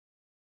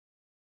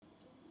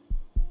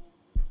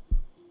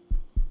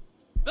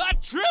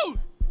truth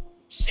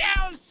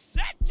shall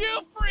set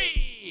you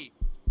free.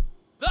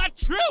 The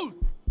truth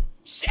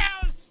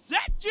shall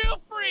set you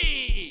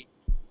free.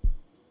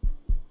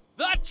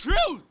 The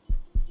truth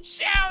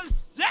shall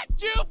set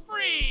you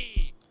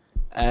free.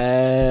 Hey,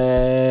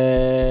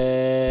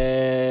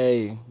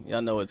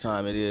 y'all know what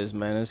time it is,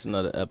 man. It's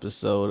another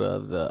episode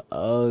of The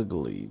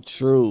Ugly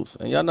Truth.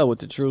 And y'all know what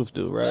the truth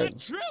do, right? The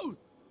truth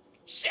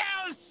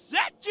shall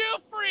set you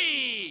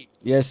free.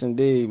 Yes,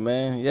 indeed,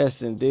 man.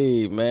 Yes,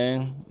 indeed,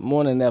 man.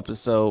 Morning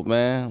episode,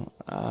 man.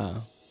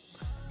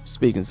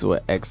 Speaking to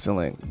an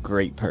excellent,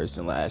 great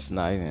person last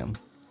night and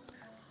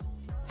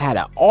had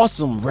an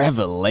awesome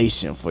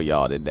revelation for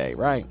y'all today,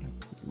 right?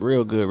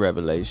 Real good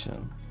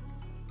revelation.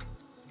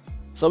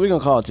 So we're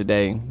going to call it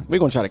today. We're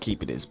going to try to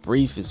keep it as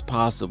brief as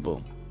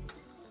possible.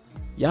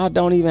 Y'all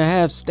don't even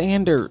have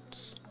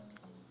standards.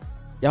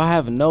 Y'all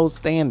have no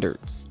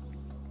standards.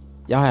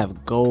 Y'all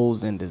have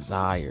goals and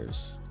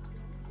desires.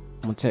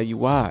 I'm going to tell you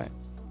why.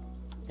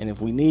 And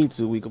if we need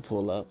to, we can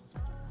pull up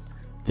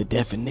the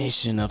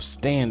definition of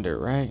standard,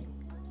 right?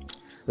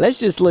 Let's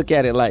just look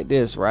at it like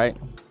this, right?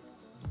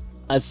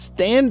 A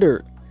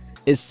standard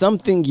is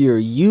something you're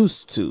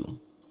used to.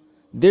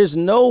 There's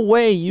no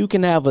way you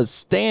can have a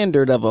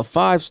standard of a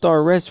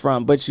 5-star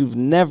restaurant, but you've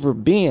never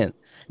been.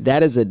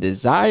 That is a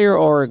desire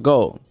or a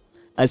goal.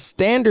 A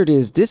standard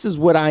is, this is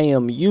what I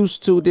am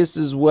used to. This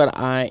is what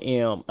I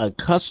am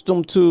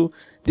accustomed to.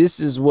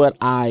 This is what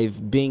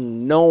I've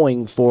been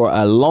knowing for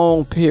a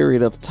long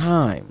period of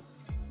time.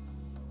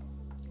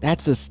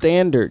 That's a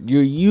standard.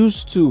 You're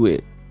used to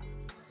it.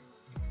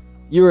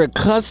 You're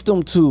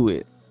accustomed to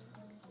it.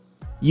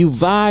 You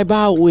vibe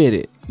out with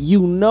it.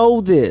 You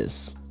know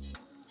this.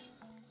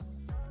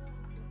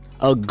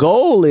 A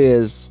goal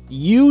is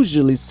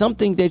usually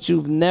something that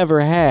you've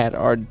never had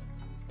or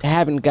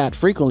haven't got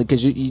frequently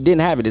because you didn't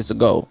have it. It's a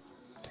goal.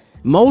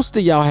 Most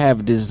of y'all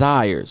have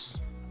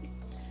desires.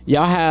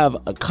 Y'all have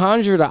a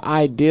conjured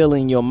ideal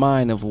in your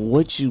mind of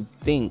what you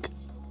think,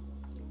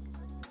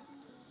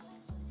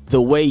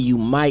 the way you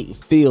might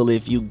feel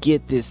if you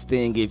get this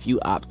thing, if you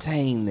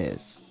obtain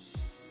this.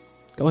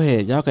 Go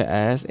ahead, y'all can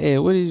ask, hey,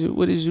 what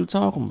is you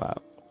talking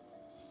about?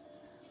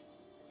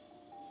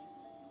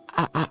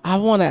 I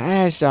want to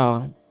ask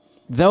y'all,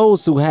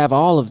 those who have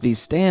all of these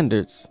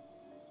standards,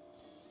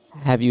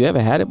 have you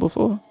ever had it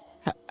before?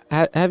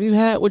 Have you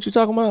had what you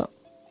talking about?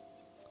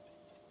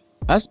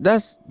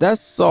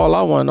 That's all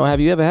I want to know. Have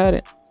you ever had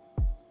it?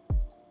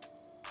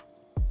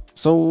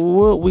 So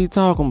what we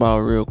talking about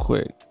real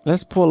quick?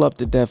 Let's pull up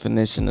the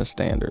definition of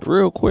standard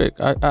real quick.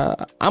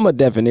 I'm a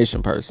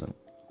definition person,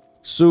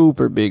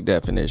 super big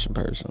definition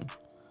person.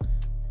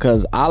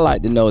 Because I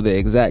like to know the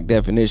exact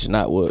definition,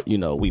 not what,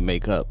 we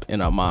make up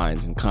in our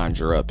minds and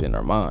conjure up in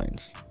our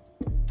minds.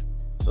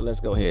 So let's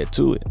go ahead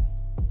to it.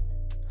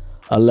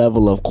 A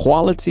level of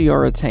quality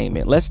or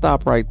attainment. Let's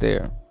stop right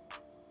there.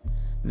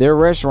 Their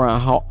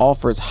restaurant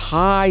offers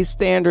high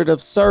standard of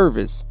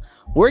service.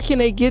 Where can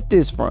they get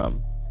this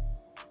from?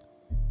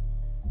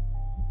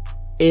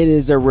 It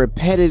is a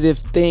repetitive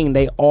thing.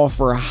 They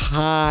offer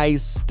high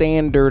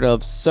standard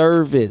of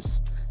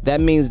service.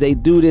 That means they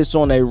do this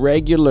on a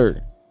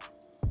regular.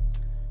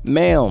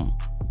 Ma'am,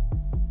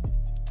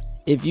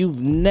 if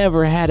you've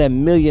never had $1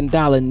 million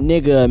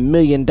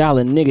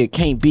nigga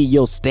can't be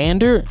your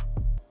standard.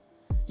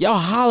 Y'all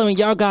hollering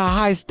y'all got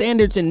high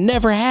standards and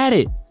never had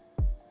it.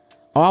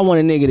 Oh, I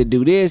want a nigga to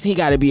do this. He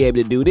got to be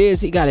able to do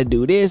this. He got to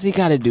do this. He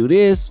got to do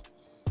this.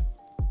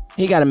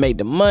 He got to make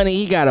the money.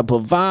 He got to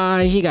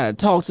provide. He got to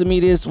talk to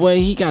me this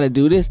way. He got to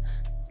do this.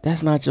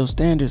 That's not your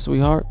standard,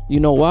 sweetheart. You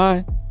know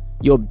why?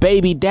 Your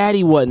baby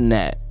daddy wasn't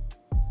that.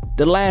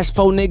 The last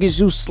 4 niggas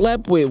you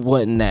slept with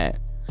wasn't that.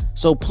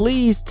 So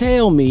please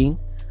tell me,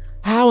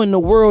 how in the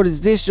world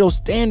is this your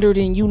standard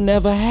and you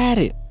never had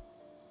it?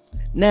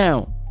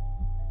 Now,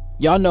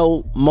 y'all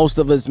know most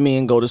of us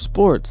men go to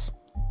sports.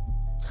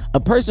 A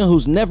person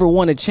who's never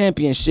won a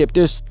championship,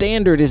 their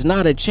standard is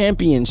not a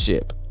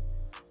championship.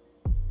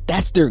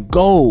 That's their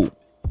goal.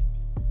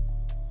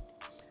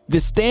 The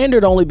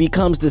standard only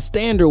becomes the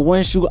standard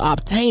once you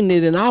obtain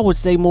it, and I would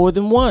say more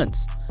than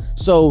once.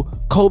 So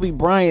Kobe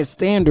Bryant's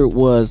standard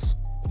was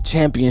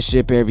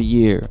championship every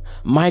year.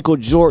 Michael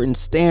Jordan's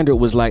standard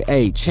was like,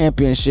 hey,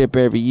 championship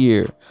every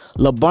year.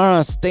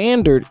 LeBron's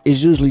standard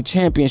is usually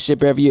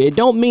championship every year. It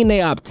don't mean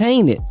they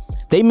obtain it.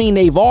 They mean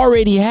they've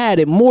already had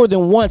it more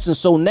than once. And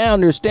so now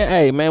they're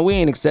hey, man, we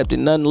ain't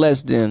accepting nothing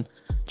less than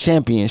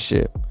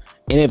championship.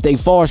 And if they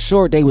fall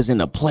short, they was in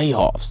the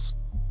playoffs.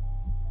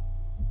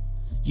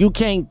 You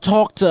can't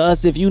talk to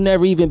us if you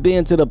never even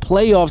been to the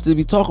playoffs to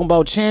be talking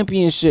about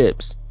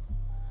championships.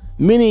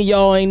 Many of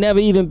y'all ain't never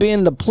even been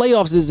in the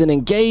playoffs as an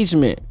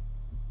engagement.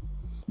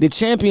 The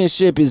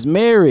championship is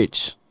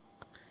marriage.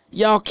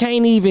 Y'all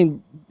can't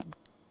even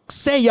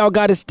say y'all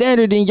got a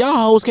standard and y'all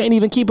hoes can't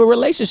even keep a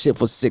relationship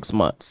for 6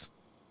 months.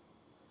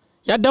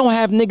 Y'all don't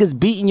have niggas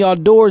beating y'all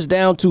doors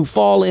down to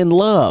fall in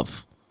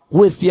love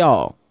with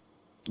y'all.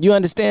 You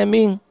understand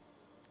me?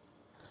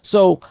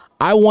 So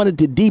I wanted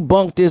to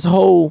debunk this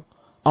whole,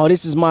 oh,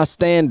 this is my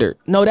standard.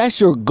 No,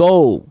 that's your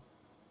goal.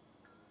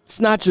 It's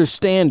not your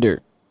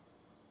standard.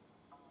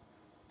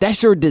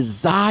 That's your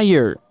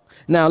desire.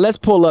 Now let's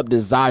pull up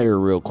desire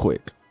real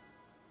quick,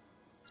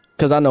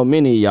 because I know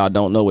many of y'all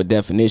don't know what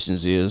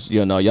definitions is.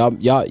 You know,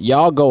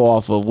 y'all go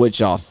off of what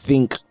y'all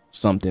think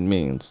something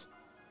means.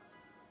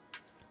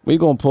 We're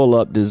gonna pull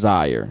up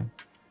desire.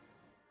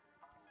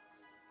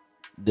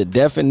 The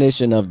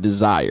definition of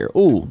desire.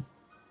 Ooh,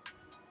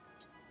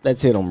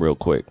 let's hit them real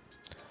quick.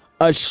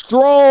 A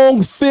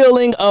strong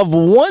feeling of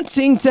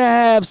wanting to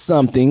have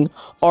something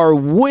or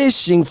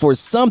wishing for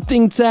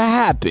something to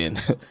happen.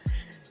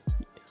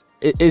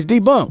 It's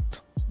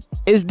debunked.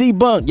 It's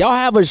debunked. Y'all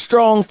have a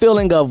strong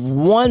feeling of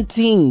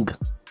wanting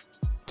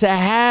to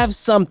have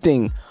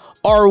something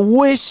or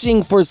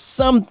wishing for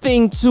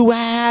something to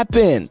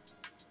happen.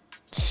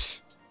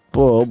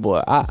 Boy, oh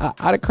boy,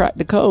 I'd cracked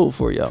the code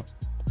for y'all.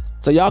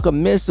 So y'all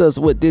can miss us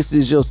with this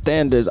is your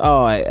standards.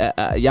 Oh,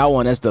 y'all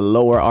want us to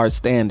lower our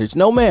standards.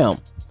 No, ma'am.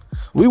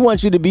 We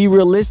want you to be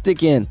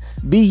realistic and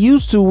be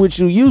used to what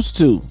you used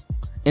to.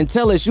 And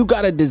tell us you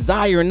got a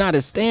desire, not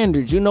a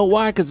standard. You know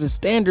why? Because the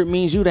standard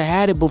means you'd have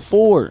had it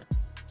before.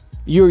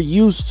 You're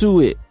used to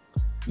it.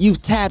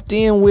 You've tapped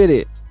in with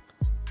it.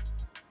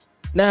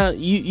 Now,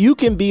 you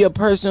can be a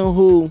person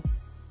who,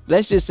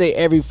 let's just say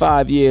every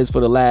 5 years for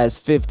the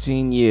last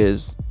 15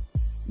 years,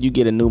 you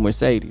get a new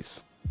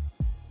Mercedes.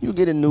 You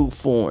get a new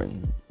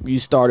foreign. You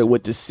started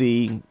with the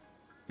C.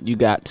 You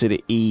got to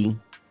the E.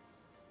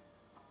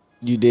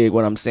 You dig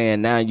what I'm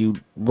saying? Now you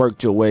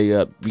worked your way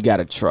up. You got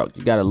a truck.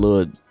 You got a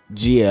little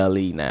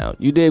GLE now.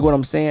 You dig what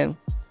I'm saying?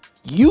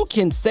 You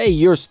can say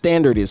your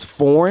standard is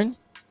foreign.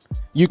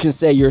 You can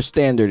say your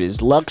standard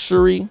is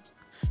luxury.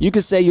 You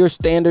can say your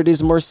standard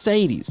is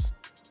Mercedes,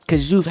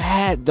 because you've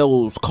had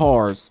those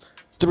cars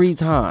 3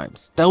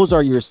 times. Those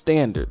are your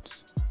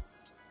standards.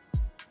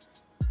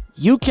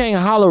 You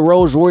can't holler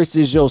Rolls Royce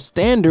is your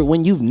standard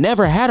when you've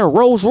never had a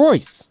Rolls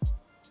Royce.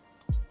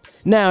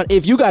 Now,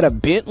 if you got a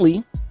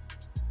Bentley,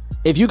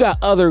 if you got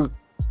other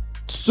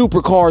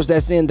supercars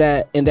that's in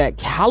that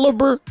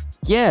caliber,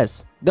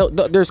 yes,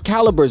 there's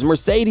calibers.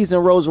 Mercedes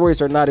and Rolls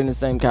Royce are not in the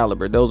same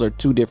caliber. Those are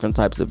 2 different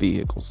types of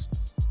vehicles.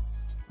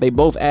 They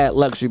both add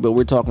luxury, but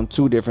we're talking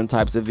 2 different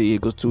types of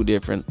vehicles, 2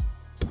 different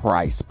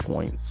price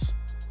points.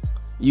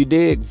 You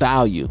dig?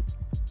 Value.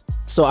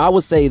 So I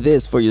would say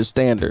this for your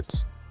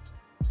standards.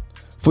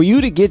 For you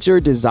to get your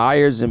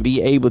desires and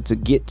be able to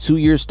get to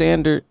your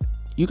standard,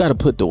 you got to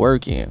put the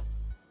work in.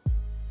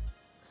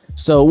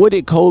 So what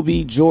did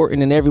Kobe,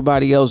 Jordan, and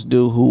everybody else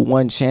do who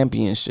won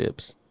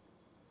championships?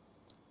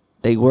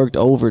 They worked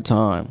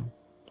overtime.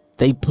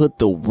 They put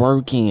the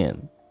work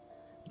in.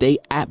 They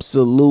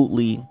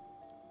absolutely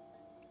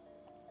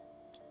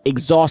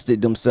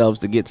exhausted themselves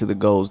to get to the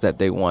goals that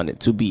they wanted,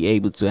 to be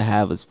able to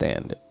have a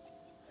standard.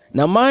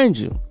 Now, mind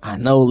you, I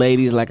know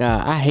ladies, like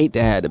I hate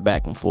to have the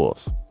back and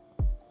forth.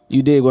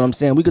 You dig what I'm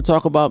saying? We could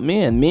talk about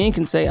men. Men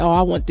can say, oh,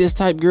 I want this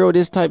type girl,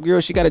 this type girl.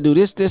 She got to do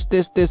this,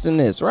 and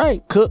this,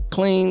 right? Cook,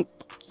 clean,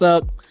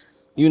 suck,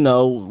 you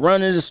know,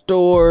 run in the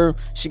store.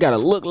 She got to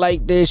look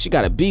like this. She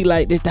got to be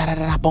like this,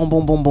 boom,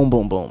 boom, boom, boom,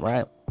 boom, boom,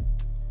 right?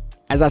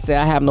 As I say,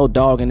 I have no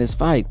dog in this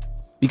fight,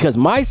 because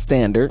my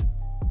standard,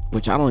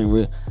 which I don't even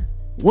really,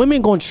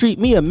 women gonna treat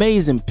me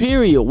amazing,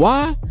 period.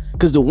 Why?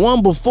 Because the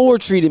one before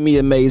treated me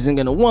amazing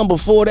and the one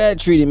before that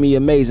treated me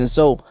amazing.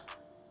 So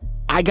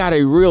I got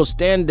a real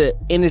standard,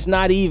 and it's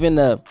not even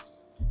a,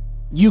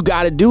 you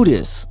got to do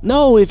this.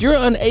 No, if you're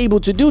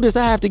unable to do this,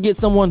 I have to get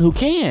someone who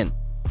can.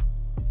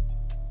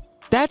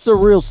 That's a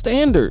real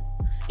standard.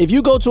 If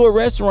you go to a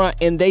restaurant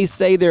and they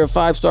say they're a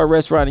 5-star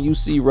restaurant and you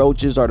see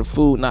roaches or the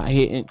food not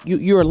hitting,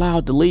 you're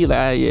allowed to leave. Like,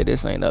 ah, yeah,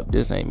 this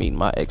ain't meeting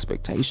my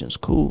expectations.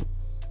 Cool.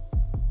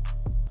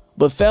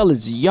 But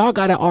fellas, y'all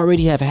got to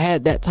already have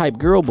had that type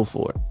girl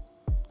before.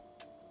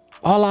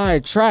 All I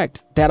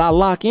attract that I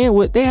lock in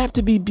with, they have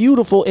to be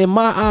beautiful in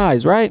my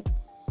eyes, right?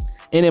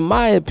 And in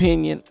my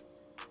opinion,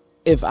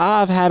 if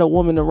I've had a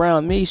woman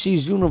around me,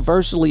 she's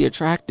universally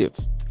attractive.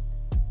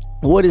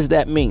 What does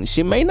that mean?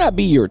 She may not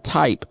be your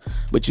type,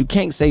 but you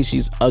can't say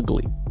she's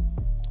ugly.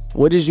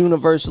 What is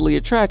universally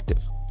attractive?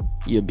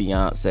 Your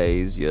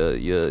Beyoncés,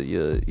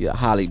 your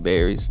Halle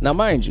Berrys. Now,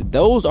 mind you,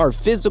 those are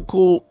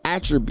physical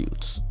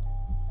attributes.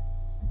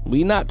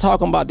 We not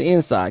talking about the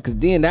inside, because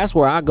then that's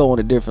where I go on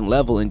a different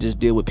level and just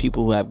deal with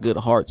people who have good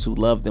hearts, who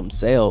love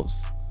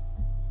themselves.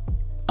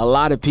 A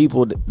lot of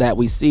people that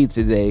we see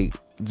today,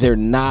 they're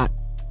not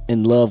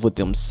in love with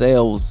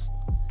themselves.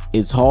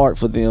 It's hard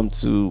for them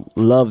to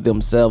love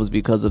themselves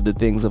because of the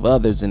things of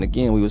others. And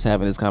again, we was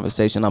having this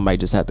conversation. I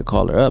might just have to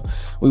call her up.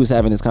 We was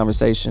having this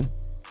conversation.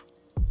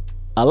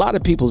 A lot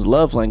of people's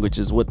love language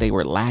is what they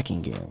were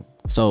lacking in.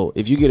 So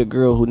if you get a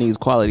girl who needs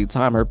quality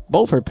time,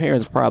 both her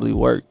parents probably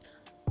worked.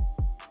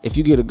 If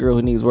you get a girl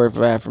who needs words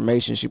of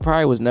affirmation, she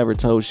probably was never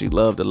told she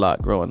loved a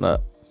lot growing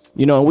up.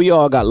 You know, and we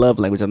all got love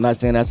language. I'm not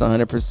saying that's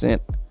 100%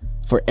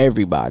 for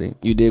everybody.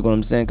 You dig what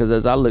I'm saying? Because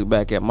as I look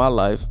back at my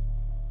life,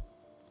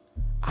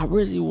 I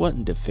really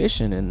wasn't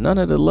deficient in none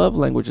of the love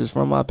languages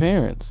from my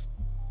parents.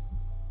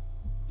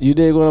 You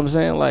dig what I'm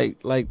saying?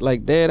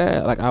 Like dead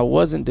ass. Like I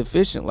wasn't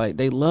deficient. Like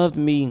they loved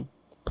me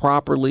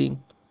properly.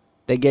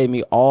 They gave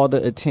me all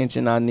the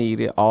attention I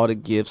needed, all the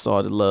gifts,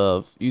 all the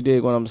love. You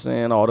dig what I'm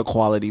saying? All the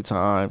quality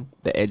time,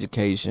 the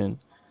education,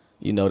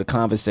 you know, the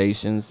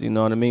conversations, you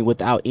know what I mean?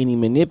 Without any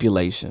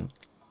manipulation.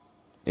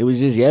 It was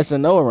just yes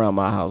and no around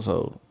my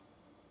household.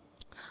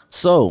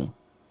 So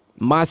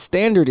my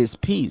standard is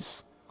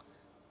peace.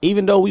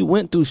 Even though we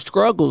went through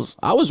struggles,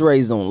 I was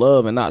raised on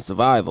love and not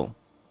survival.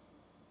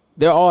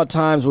 There are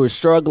times where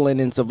struggling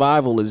and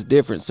survival is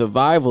different.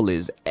 Survival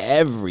is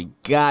every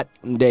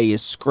goddamn day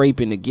is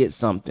scraping to get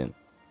something.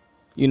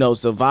 You know,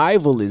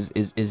 survival is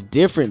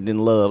different than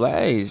love. Like,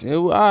 hey,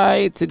 all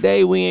right,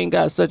 today we ain't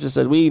got such and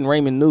such. We eating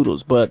ramen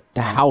noodles, but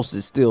the house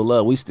is still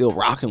love. We still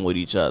rocking with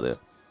each other.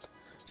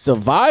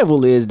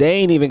 Survival is they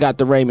ain't even got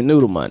the ramen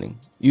noodle money.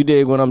 You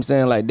dig what I'm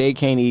saying? Like, they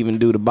can't even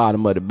do the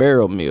bottom of the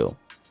barrel meal.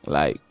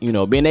 Like, you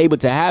know, being able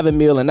to have a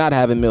meal and not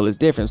have a meal is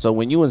different. So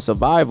when you in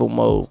survival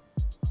mode,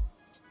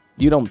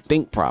 you don't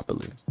think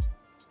properly.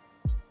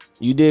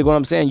 You dig what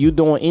I'm saying? You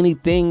doing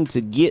anything to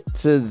get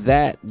to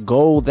that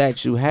goal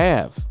that you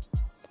have.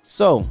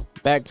 So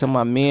back to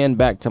my men,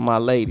 back to my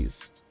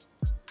ladies.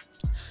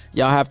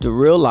 Y'all have to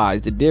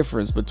realize the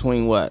difference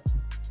between what?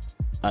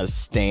 A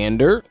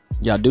standard.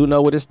 Y'all do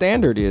know what a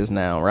standard is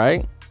now,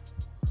 right?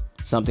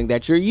 Something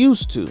that you're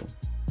used to.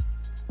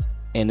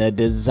 And a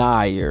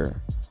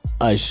desire.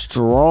 A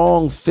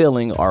strong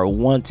feeling or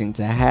wanting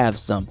to have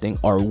something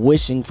or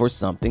wishing for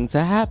something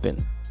to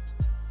happen.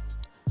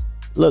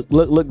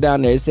 Look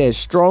down there. It says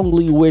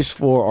strongly wish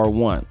for or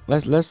want.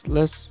 Let's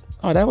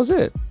oh, that was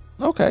it.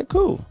 Okay,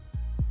 cool.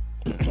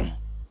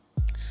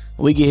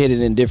 We can hit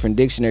it in different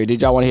dictionary.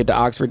 Did y'all want to hit the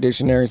Oxford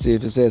Dictionary and see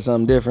if it says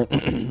something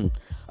different?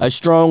 A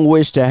strong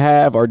wish to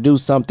have or do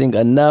something,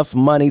 enough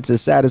money to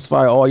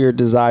satisfy all your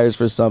desires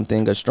for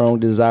something, a strong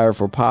desire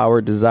for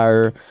power,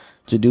 desire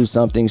to do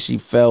something she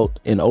felt,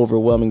 an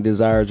overwhelming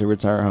desire to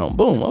return home.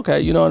 Boom.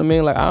 Okay, you know what I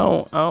mean? Like, I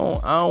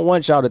don't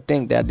want y'all to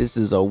think that this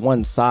is a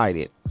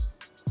one-sided.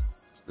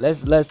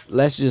 Let's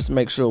just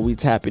make sure we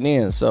tapping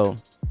in. So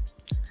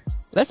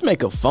let's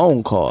make a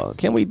phone call.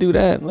 Can we do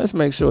that? Let's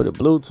make sure the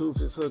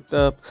Bluetooth is hooked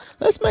up.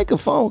 Let's make a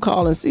phone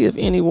call and see if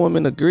any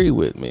woman agree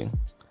with me.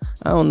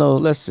 I don't know.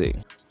 Let's see.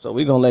 So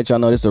we're gonna let y'all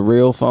know this is a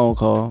real phone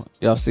call.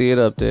 Y'all see it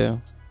up there.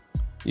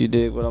 You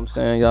dig what I'm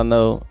saying? Y'all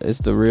know it's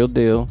the real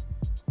deal.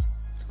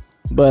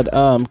 But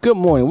good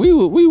morning. We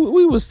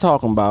was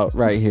talking about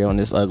right here on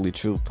this Ugly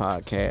Truth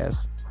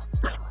podcast.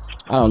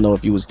 I don't know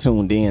if you was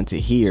tuned in to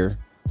hear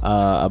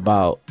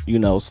about, you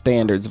know,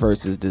 standards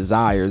versus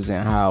desires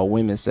and how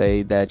women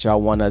say that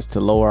y'all want us to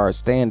lower our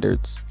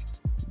standards.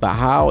 But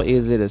how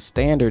is it a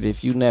standard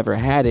if you never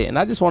had it? And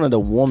I just wanted a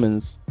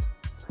woman's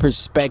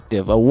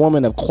perspective, a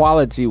woman, of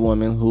quality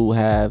women who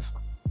have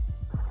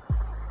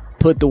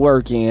put the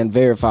work in,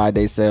 verified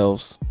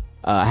themselves,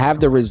 have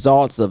the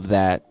results of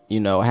that, you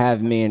know,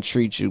 have men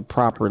treat you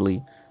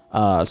properly.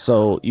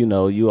 So, you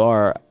know, you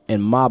are,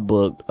 in my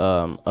book,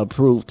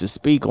 approved to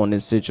speak on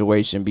this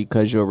situation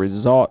because your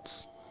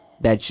results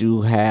that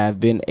you have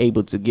been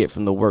able to get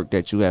from the work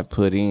that you have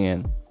put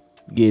in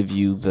give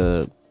you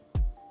the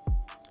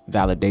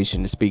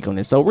validation to speak on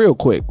this. So real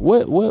quick,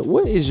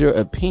 what is your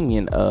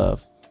opinion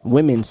of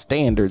women's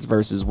standards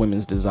versus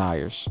women's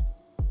desires?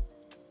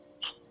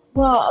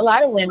 Well, a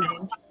lot of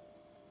women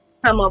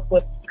come up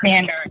with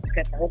standards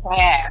that they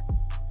have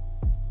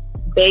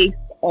based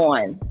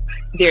on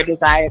their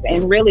desires.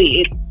 And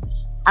really,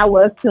 I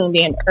was tuned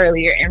in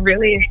earlier, and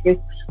really it's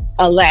just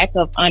a lack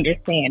of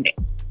understanding.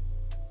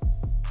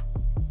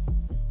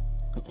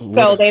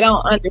 So they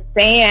don't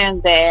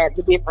understand that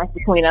the difference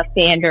between a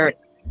standard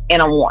and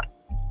a want,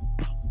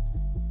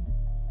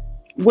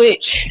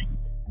 which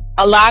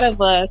a lot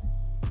of us,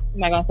 I'm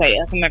not going to say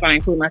us, I'm not going to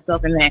include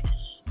myself in that,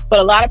 but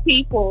a lot of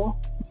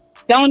people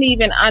don't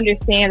even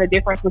understand the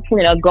difference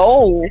between a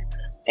goal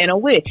and a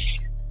wish.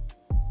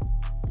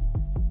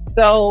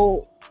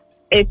 So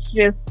it's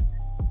just,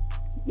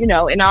 you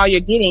know, in all you're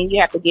getting, you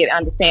have to get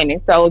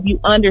understanding. So if you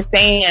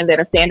understand that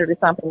a standard is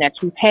something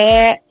that you've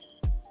had,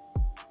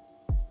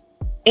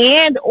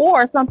 and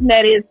or something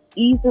that is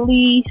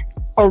easily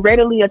or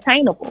readily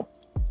attainable.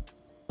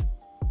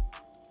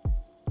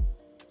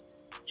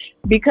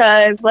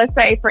 Because let's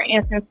say, for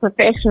instance,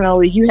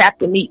 professionally, you have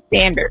to meet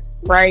standards,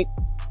 right?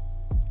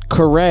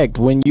 Correct.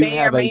 When you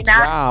have a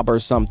job or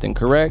something,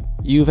 correct?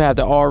 You've had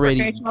to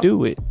already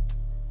do it.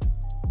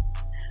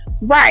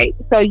 Right.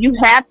 So you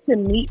have to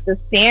meet the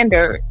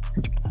standard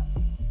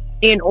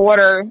in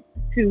order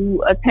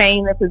to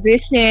attain the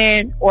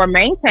position or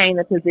maintain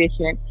the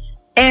position.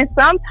 And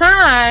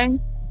sometimes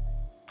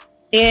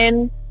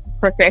in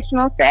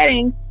professional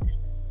settings,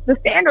 the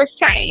standards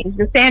change.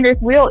 The standards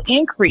will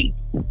increase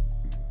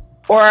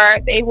or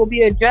they will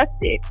be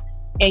adjusted,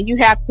 and you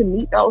have to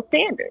meet those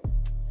standards.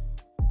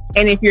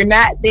 And if you're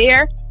not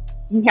there,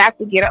 you have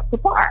to get up to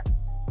par.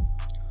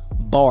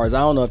 Bars.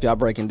 I don't know if y'all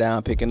breaking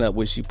down, picking up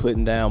what she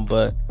putting down,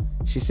 but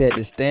she said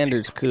the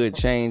standards could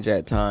change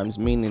at times,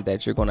 meaning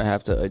that you're going to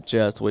have to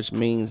adjust, which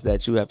means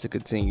that you have to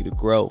continue to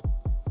grow.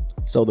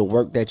 So the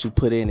work that you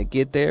put in to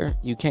get there,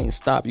 you can't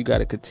stop. You got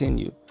to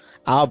continue.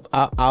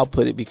 I'll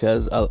put it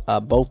because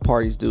both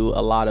parties do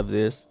a lot of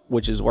this,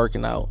 which is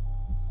working out.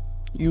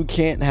 You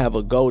can't have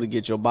a goal to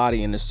get your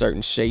body in a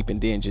certain shape and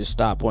then just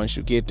stop once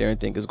you get there and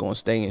think it's going to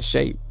stay in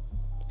shape.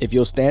 If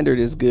your standard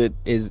is good,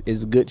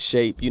 is good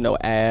shape, you know,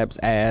 abs,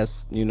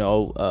 ass, you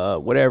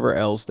know, whatever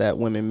else that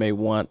women may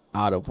want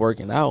out of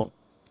working out,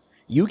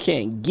 you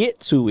can't get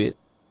to it,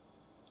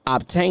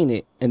 obtain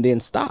it, and then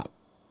stop.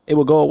 It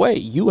will go away.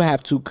 You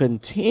have to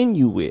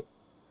continue it.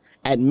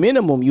 At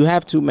minimum, you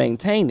have to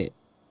maintain it.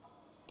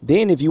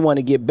 Then if you want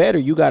to get better,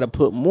 you got to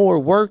put more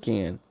work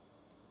in.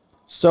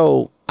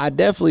 So I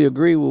definitely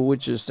agree with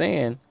what you're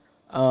saying.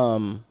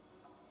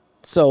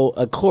 So,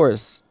 of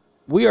course,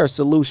 we are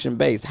solution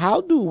based.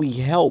 How do we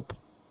help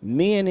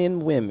men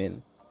and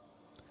women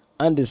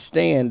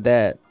understand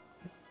that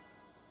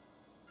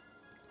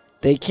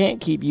they can't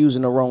keep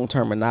using the wrong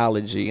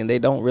terminology and they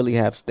don't really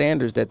have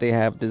standards, that they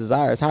have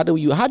desires? How do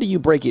you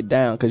break it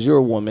down? Because you're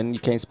a woman, you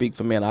can't speak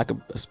for men. I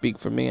could speak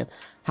for men.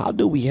 How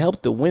do we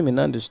help the women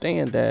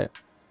understand that,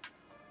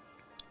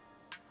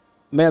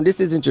 ma'am, this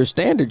isn't your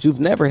standard. You've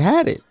never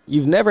had it.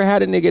 You've never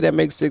had a nigga that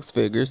makes 6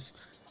 figures.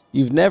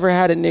 You've never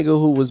had a nigga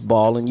who was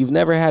balling. You've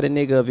never had a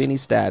nigga of any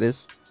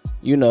status.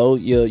 You know,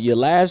 your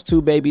last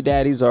 2 baby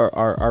daddies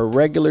are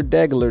regular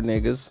degular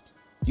niggas.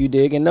 You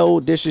dig? And no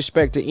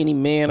disrespect to any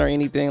man or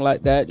anything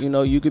like that. You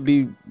know, you could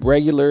be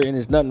regular and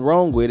there's nothing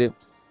wrong with it.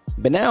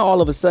 But now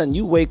all of a sudden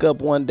you wake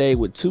up one day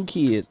with 2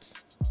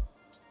 kids,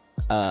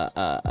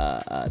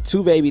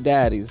 2 baby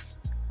daddies,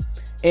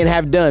 and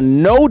have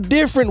done no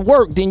different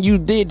work than you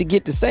did to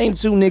get the same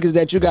 2 niggas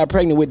that you got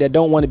pregnant with that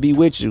don't want to be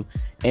with you.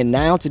 And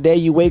now today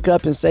you wake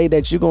up and say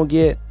that you're going to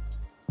get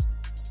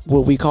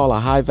what we call a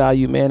high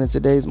value man in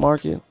today's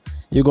market.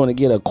 You're going to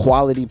get a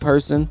quality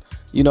person.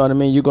 You know what I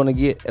mean? You're going to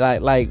get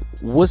like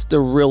what's the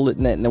real,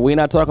 now we're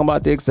not talking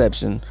about the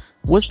exception.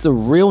 What's the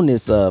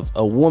realness of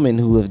a woman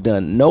who have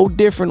done no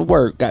different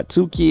work, got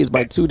 2 kids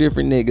by 2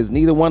 different niggas.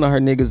 Neither one of her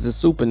niggas is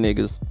super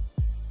niggas.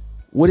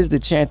 What is the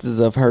chances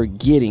of her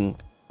getting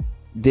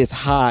this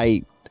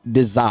high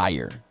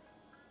desire?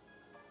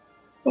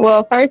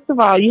 Well, first of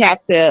all, you have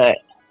to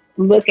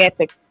look at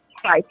the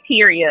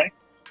criteria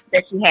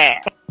that you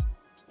have.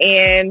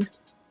 And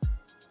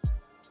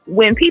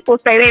when people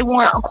say they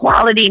want a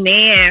quality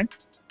man,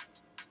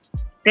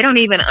 they don't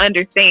even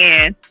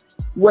understand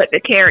what the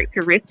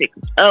characteristics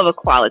of a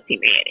quality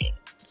man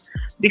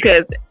is.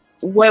 Because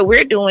what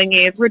we're doing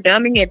is we're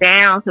dumbing it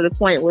down to the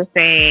point we're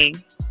saying,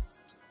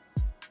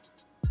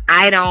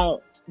 I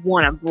don't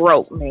want a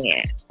broke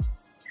man.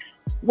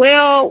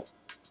 Well,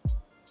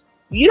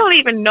 you don't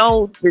even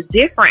know the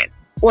difference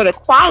or the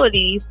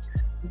qualities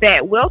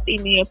that wealthy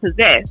men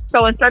possess.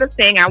 So instead of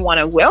saying I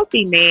want a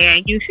wealthy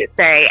man, you should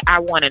say I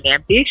want an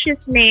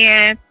ambitious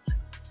man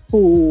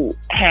who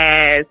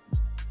has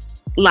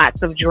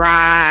lots of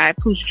drive,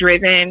 who's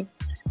driven,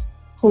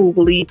 who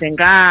believes in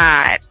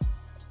God,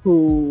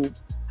 who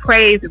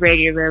prays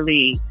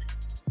regularly.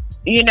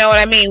 You know what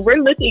I mean?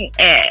 We're looking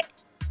at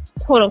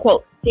quote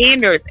unquote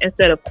standards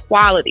instead of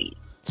quality.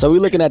 So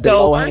we're looking at the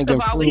low hanging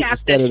fruit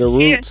instead of the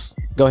roots.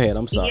 Go ahead.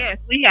 I'm sorry. Yes,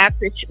 we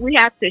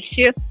have to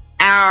shift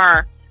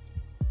our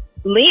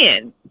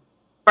lens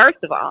first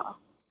of all.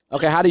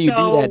 Okay, how do you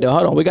do that though?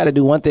 Hold on, we got to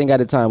do one thing at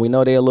a time. We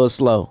know they're a little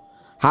slow.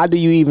 How do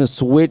you even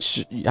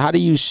switch? How do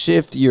you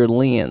shift your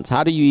lens?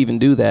 How do you even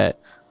do that?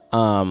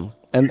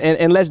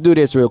 And let's do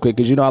this real quick,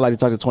 because you know I like to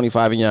talk to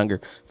 25 and younger.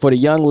 For the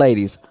young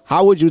ladies,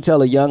 how would you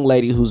tell a young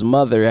lady whose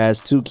mother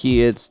has 2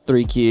 kids,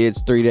 3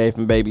 kids, 3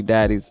 different baby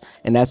daddies,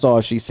 and that's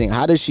all she's seen?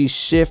 How does she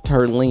shift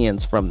her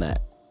lens from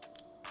that?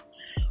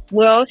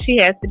 Well, she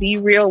has to be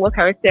real with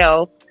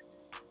herself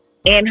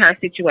and her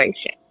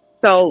situation.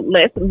 So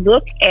let's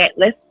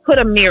put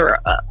a mirror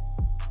up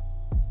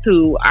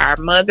to our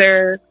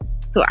mother,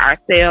 to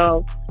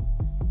ourselves.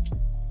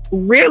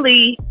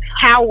 Really,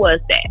 how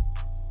was that?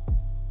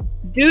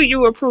 Do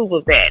you approve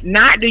of that?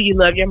 Not do you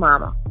love your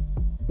mama?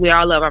 We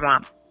all love our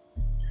mama.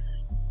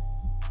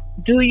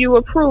 Do you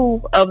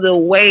approve of the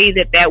way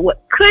that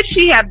could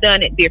she have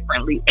done it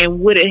differently,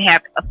 and would it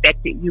have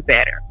affected you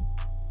better?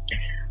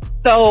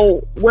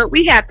 So what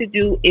we have to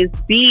do is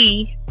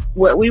be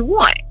what we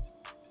want.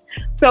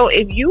 So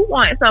if you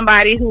want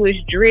somebody who is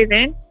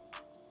driven,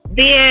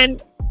 then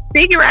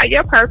figure out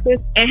your purpose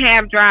and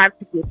have drive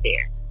to get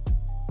there.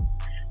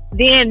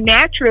 Then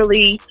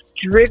naturally,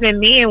 driven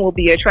men will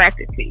be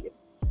attracted to you.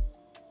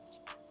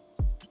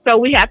 So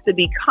we have to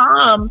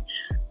become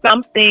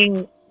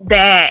something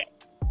that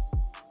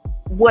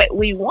what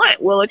we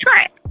want will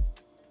attract.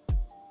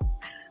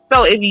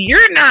 So if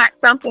you're not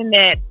something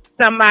that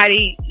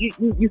somebody,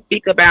 you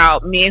speak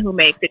about men who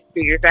make 6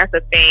 figures, that's a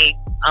thing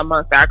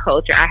amongst our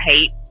culture. I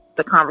hate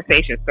the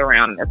conversation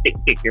surrounding a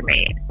 6-figure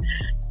man.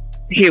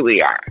 Here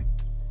we are.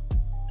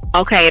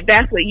 Okay, if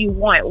that's what you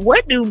want,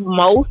 what do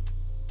most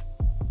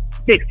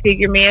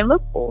 6-figure men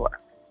look for?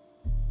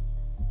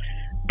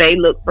 They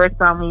look for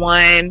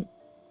someone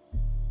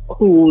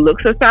who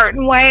looks a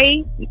certain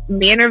way.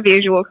 Men are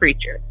visual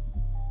creatures.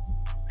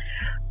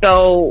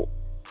 So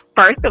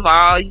first of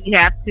all, you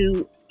have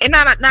to, and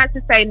not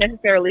to say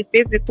necessarily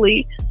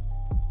physically,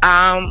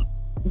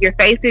 Your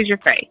face is your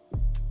face.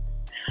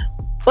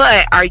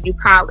 But are you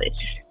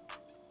polished?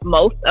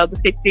 Most of the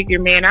six-figure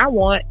men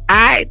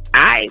I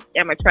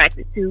am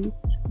attracted to,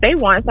 they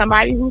want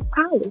somebody who's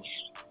polished.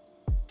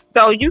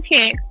 So you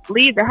can't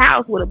leave the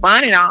house with a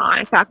bonnet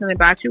on talking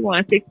about you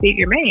want a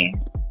six-figure man.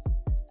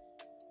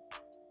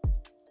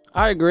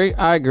 I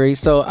agree.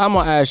 So I'm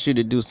going to ask you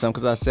to do something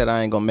because I said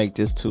I ain't going to make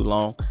this too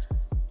long.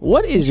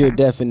 What is your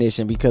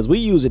definition? Because we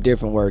use a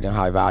different word than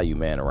high value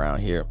man around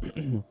here.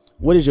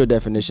 What is your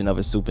definition of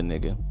a super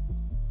nigga?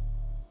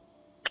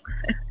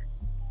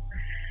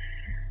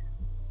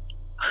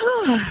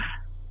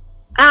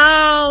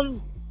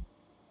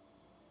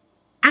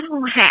 I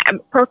don't have.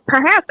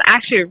 Perhaps I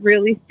should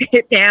really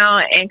sit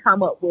down and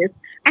come up with.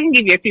 I can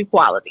give you a few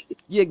qualities.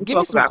 Yeah, give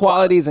me some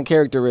qualities and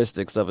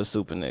characteristics of a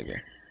super nigga.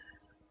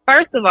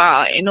 First of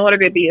all, in order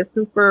to be a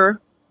super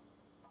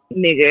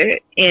nigga,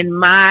 in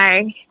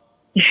my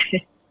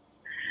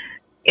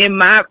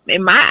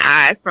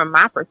eyes, from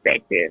my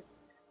perspective,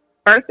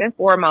 first and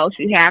foremost,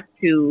 you have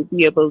to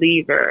be a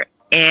believer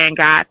and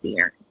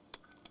God-fearing.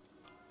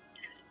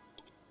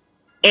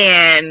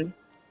 And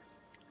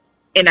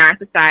in our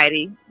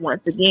society,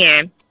 once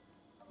again,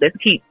 let's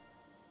keep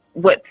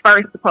it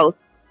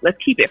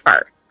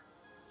first.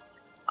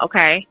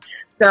 Okay?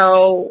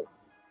 So,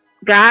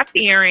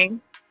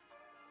 God-fearing,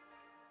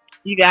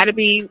 you got to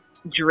be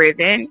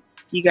driven.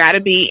 You got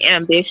to be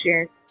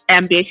ambitious.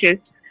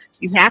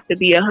 You have to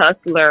be a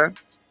hustler.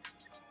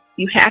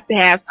 You have to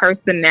have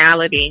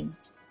personality.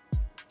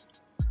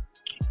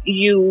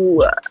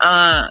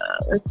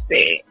 Let's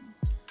see.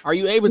 Are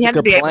you able to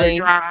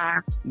complain?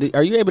 Are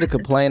you able to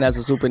complain as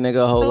a super nigga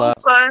a whole lot?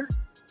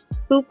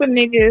 Super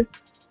niggas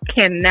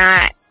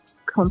cannot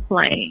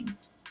complain.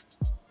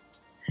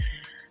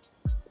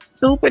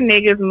 Super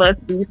niggas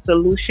must be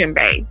solution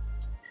based.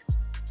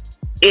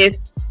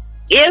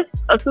 If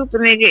a super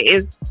nigga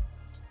is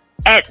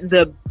at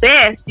the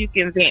best, you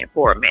can vent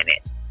for a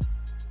minute,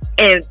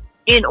 and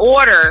in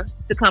order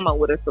to come up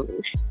with a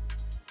solution.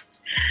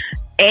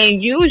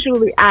 And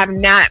usually, I've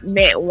not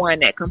met one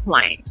that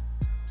complains.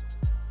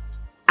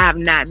 I've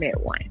not met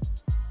one.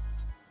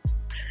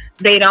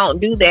 They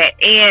don't do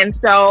that. And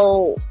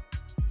so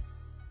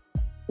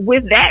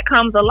with that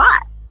comes a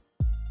lot.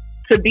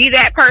 To be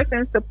that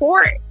person's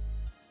support,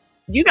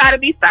 you got to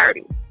be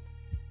sturdy.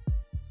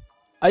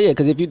 Oh, yeah,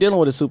 because if you're dealing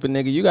with a super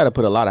nigga, you got to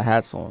put a lot of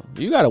hats on.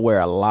 You got to wear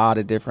a lot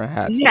of different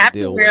hats. You have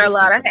to wear a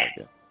lot of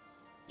hats.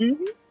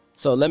 Mm-hmm.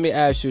 So let me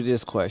ask you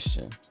this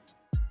question.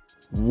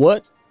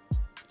 What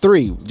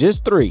three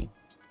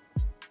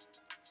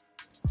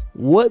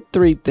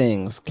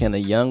things can a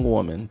young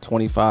woman,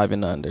 25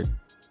 and under,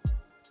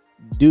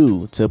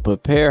 do to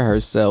prepare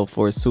herself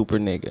for a super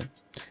nigga?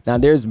 Now,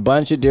 there's a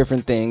bunch of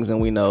different things, and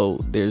we know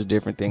there's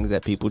different things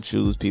that people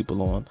choose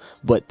people on.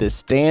 But the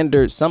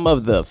standard, some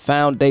of the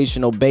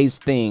foundational base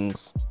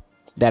things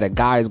that a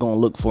guy is going to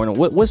look for. And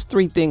what's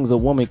 3 things a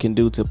woman can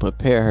do to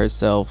prepare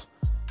herself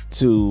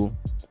to...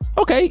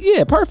 Okay,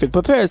 yeah, perfect.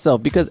 Prepare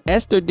herself. Because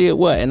Esther did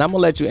what? And I'm going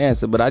to let you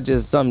answer, but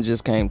something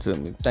just came to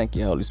me. Thank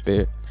you, Holy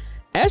Spirit.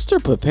 Esther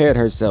prepared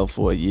herself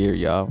for a year,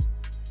 y'all.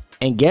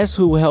 And guess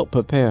who helped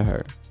prepare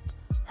her?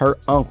 Her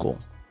uncle.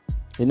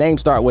 The name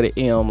started with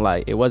an M,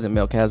 like it wasn't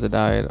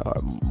Melchizedek or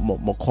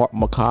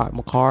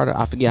Makar.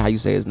 I forget how you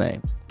say his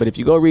name. But if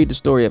you go read the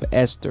story of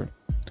Esther,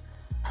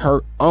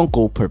 her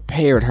uncle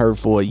prepared her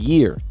for a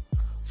year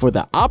for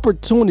the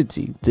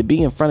opportunity to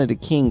be in front of the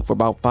king for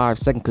about 5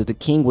 seconds, because the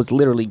king was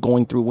literally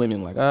going through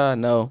women like,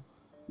 no.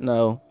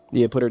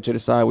 Yeah, put her to the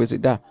side. Where's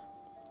it? Die.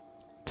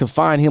 To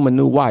find him a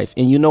new wife.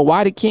 And you know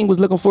why the king was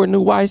looking for a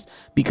new wife?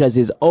 Because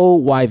his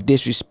old wife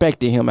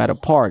disrespected him at a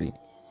party.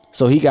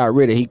 So he got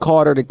rid of her. He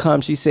called her to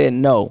come. She said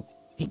no.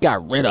 He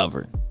got rid of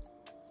her.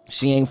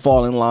 She ain't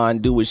fall in line,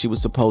 do what she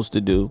was supposed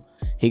to do.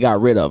 He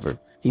got rid of her.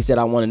 He said,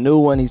 I want a new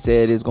one. He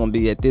said, it's going to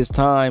be at this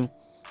time.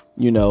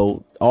 You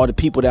know, all the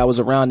people that was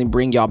around him,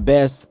 bring y'all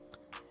best.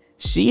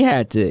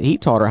 He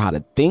taught her how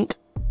to think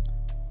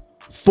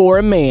for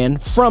a man,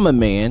 from a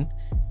man.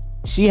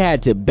 She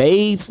had to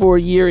bathe for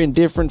a year in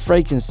different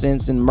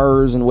frankincense and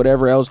myrrhs and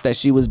whatever else that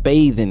she was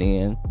bathing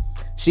in.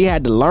 She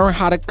had to learn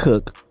how to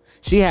cook.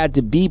 She had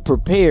to be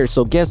prepared.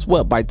 So guess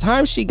what? By the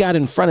time she got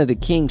in front of the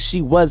king,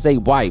 she was a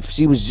wife.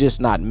 She was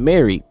just not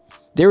married.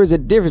 There is a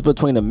difference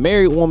between a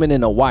married woman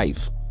and a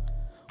wife.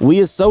 We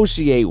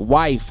associate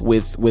wife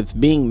with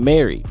being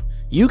married.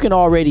 You can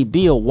already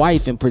be a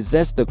wife and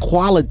possess the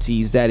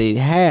qualities that it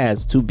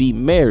has to be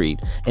married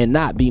and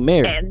not be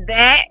married. And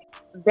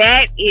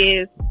that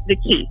is the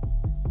key.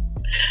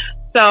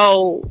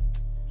 So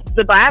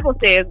the Bible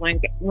says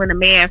when a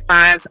man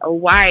finds a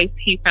wife,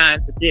 he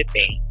finds a good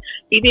thing.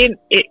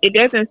 It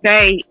doesn't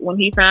say when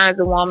he finds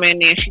a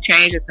woman and she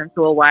changes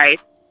into a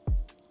wife.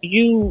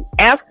 You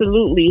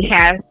absolutely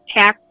have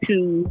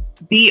to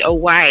be a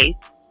wife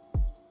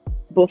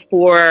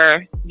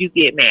before you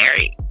get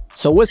married.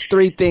 So what's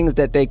 3 things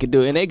that they could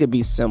do? And they could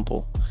be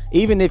simple.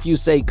 even if you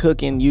say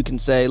cooking, you can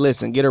say,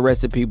 listen, get a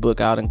recipe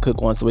book out and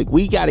cook once a week.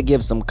 We got to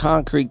give some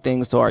concrete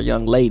things to our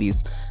young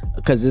ladies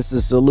because this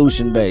is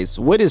solution based.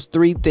 What is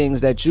 3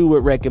 things that you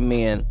would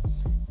recommend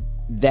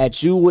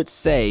that you would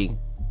say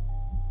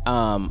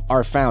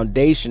are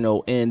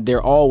foundational and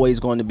they're always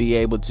going to be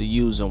able to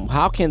use them?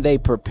 How can they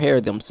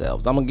prepare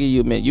themselves? I'm gonna give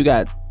you a minute. You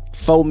got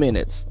 4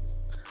 minutes.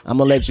 I'm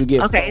gonna let you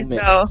get 4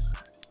 minutes. So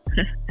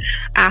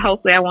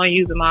hopefully I won't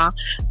use them all.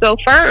 So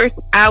first,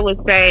 I would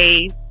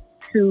say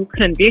to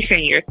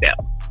condition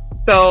yourself.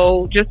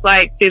 So just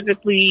like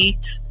physically,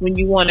 when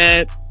you want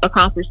to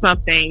accomplish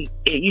something,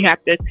 you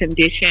have to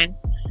condition,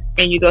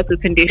 and you go through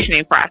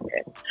conditioning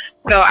process.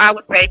 So I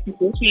would say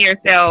condition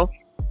yourself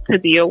to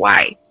be a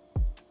wife,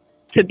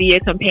 to be a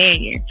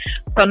companion.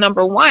 So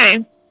number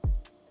 1,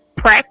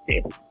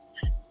 practice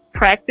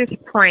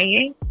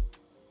praying,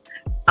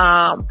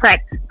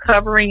 practice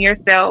covering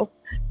yourself.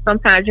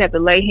 Sometimes you have to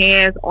lay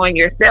hands on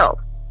yourself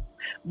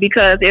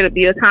because it'll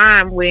be a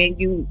time when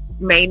you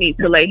may need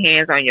to lay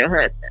hands on your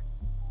husband.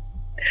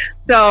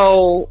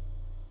 So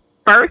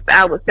first,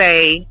 I would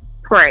say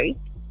pray,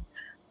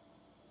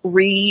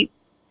 read,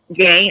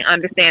 gain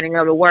understanding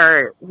of the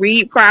word,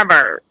 read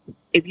Proverbs.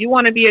 If you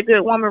want to be a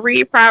good woman,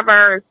 read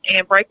Proverbs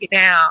and break it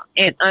down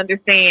and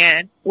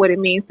understand what it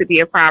means to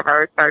be a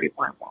Proverbs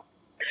 31 woman.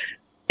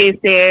 It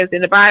says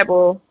in the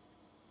Bible,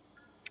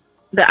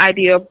 the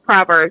idea of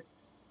Proverbs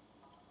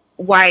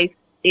wife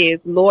is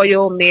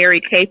loyal,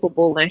 married,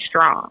 capable, and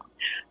strong.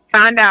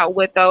 Find out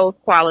what those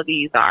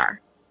qualities are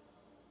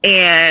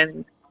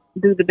and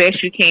do the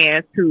best you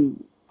can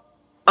to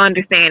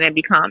understand and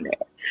become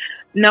that.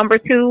 Number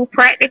 2,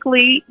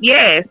 practically,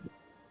 yes.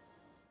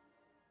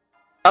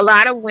 A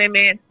lot of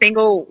women,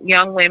 single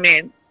young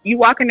women, you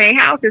walk in their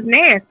house, it's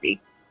nasty.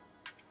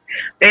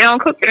 They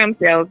don't cook for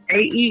themselves.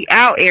 They eat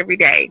out every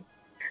day.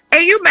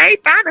 And you may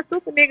find a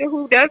super nigga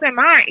who doesn't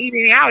mind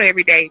eating out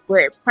every day,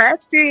 but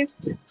practice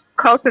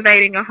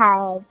cultivating a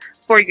home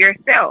for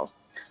yourself.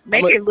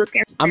 Make it look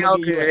and smell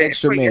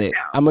good.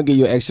 I'm gonna give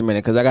you an extra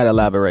minute because I gotta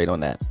elaborate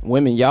on that.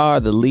 Women, y'all are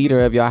the leader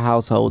of your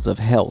households of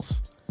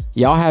health.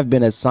 Y'all have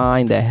been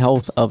assigned the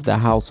health of the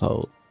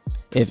household.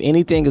 If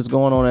anything is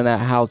going on in that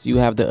house, you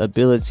have the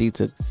ability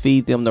to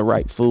feed them the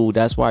right food.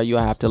 That's why you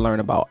have to learn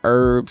about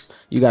herbs.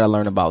 You got to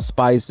learn about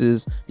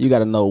spices. You got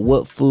to know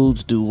what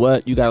foods do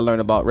what. You got to learn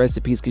about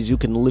recipes because you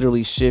can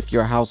literally shift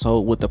your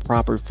household with the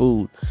proper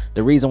food.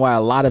 The reason why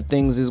a lot of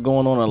things is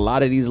going on, a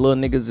lot of these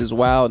little niggas is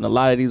wild and a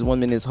lot of these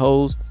women is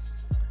hoes.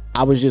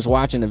 I was just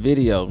watching a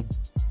video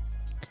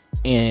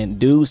and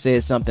dude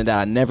said something that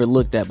I never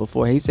looked at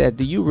before. He said,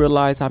 do you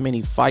realize how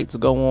many fights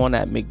go on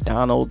at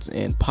McDonald's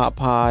and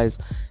Popeyes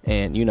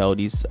and, you know,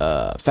 these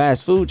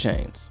fast food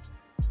chains?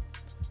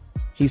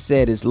 He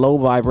said it's low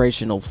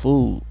vibrational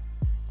food.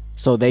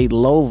 So they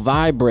low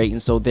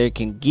vibrating so they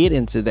can get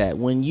into that.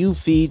 When you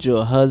feed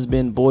your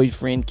husband,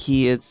 boyfriend,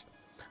 kids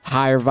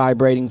higher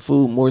vibrating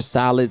food, more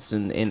solids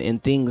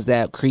and things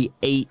that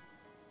create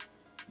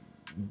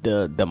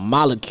the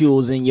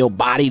molecules in your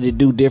body to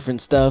do different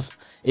stuff.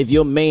 If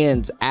your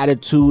man's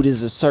attitude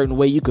is a certain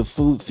way, you can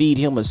feed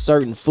him a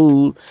certain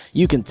food.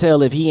 You can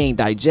tell if he ain't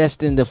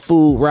digesting the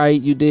food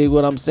right. You dig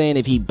what I'm saying?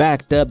 If he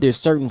backed up, there's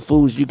certain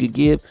foods you could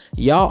give.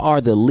 Y'all are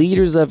the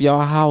leaders of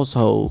your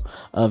household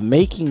of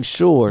making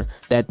sure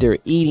that they're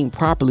eating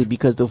properly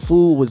because the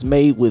food was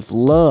made with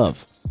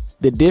love.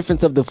 The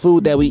difference of the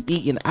food that we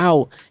eating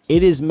out,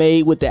 it is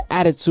made with the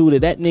attitude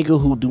of that nigga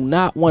who do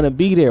not want to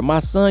be there. My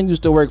son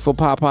used to work for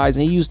Popeyes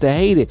and he used to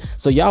hate it.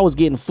 So y'all was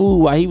getting food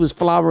while he was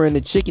flouring the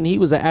chicken. He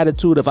was an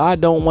attitude of I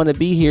don't want to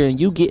be here, and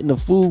you getting the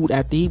food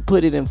after he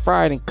put it and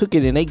fried and cook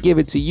it and they give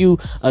it to you,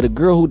 or the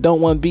girl who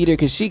don't want to be there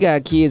because she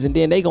got kids, and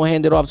then they gonna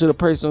hand it off to the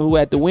person who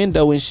at the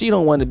window and she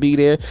don't want to be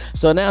there.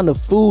 So now the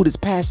food is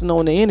passing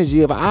on the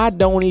energy of I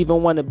don't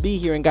even want to be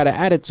here and got an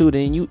attitude,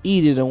 and you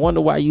eat it and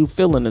wonder why you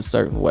feeling a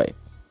certain way.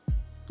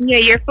 Yeah,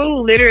 your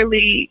food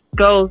literally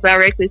goes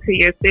directly to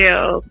your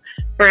cells.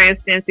 For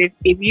instance, if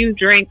you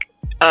drink,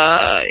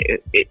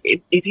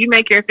 if you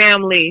make your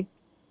family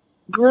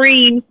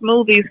green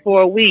smoothies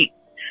for a week,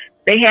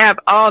 they have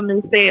all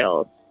new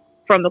cells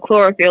from the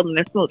chlorophyll in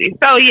the smoothie.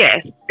 So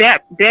yes,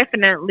 that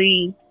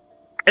definitely,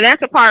 and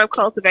that's a part of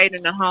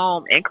cultivating the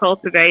home and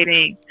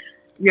cultivating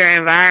your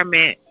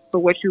environment for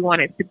what you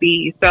want it to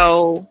be.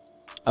 So.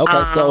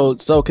 Okay,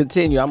 so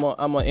continue. I'm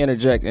gonna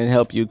interject and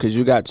help you because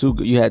you had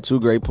two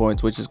great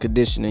points, which is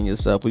conditioning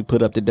yourself. We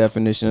put up the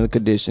definition of the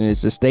condition.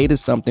 It's the state of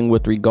something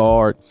with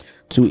regard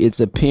to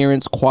its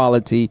appearance,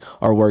 quality,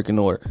 or working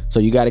order. So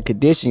you got to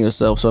condition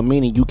yourself. So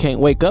meaning you can't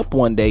wake up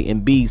one day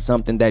and be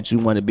something that you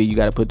want to be. You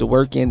got to put the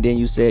work in. Then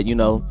you said, you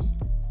know,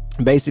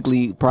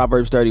 basically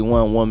Proverbs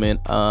 31 woman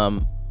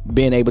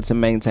being able to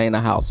maintain a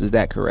house. Is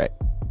that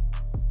correct?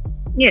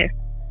 Yes.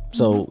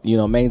 So, you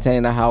know,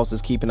 maintaining the house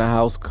is keeping the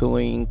house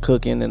clean,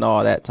 cooking, and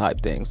all that type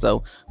thing.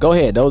 So go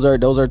ahead. Those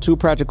are two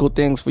practical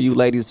things for you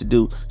ladies to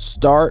do.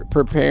 Start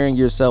preparing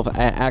yourself,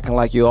 acting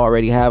like you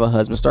already have a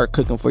husband. Start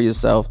cooking for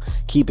yourself,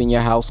 keeping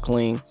your house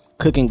clean,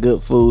 cooking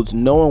good foods,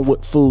 knowing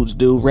what foods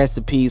do,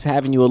 recipes,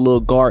 having you a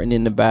little garden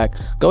in the back.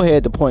 Go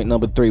ahead to point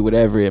number 3,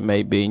 whatever it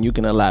may be, and you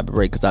can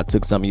elaborate because I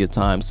took some of your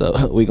time, so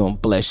we're gonna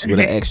bless you with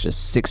an extra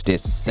 60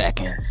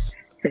 seconds.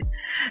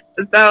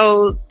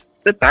 So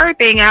the third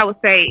thing I would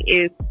say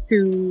is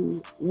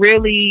to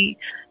really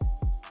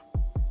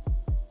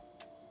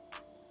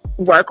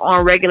work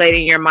on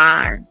regulating your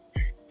mind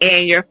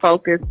and your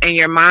focus and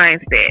your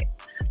mindset.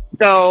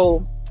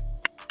 So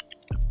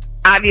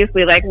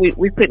obviously, like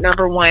we put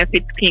number 1,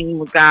 fix the kingdom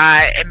with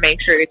God and make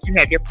sure that you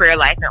have your prayer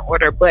life in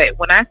order. But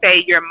when I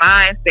say your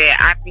mindset,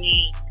 I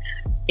mean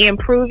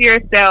improve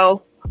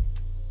yourself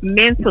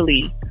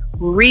mentally,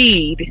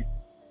 read,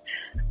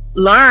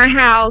 learn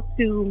how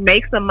to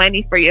make some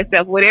money for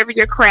yourself. Whatever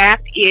your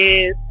craft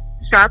is,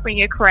 sharpen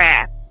your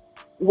craft.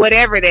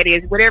 Whatever that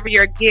is, whatever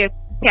your gift,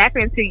 tap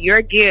into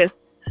your gifts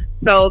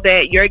so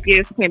that your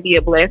gifts can be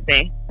a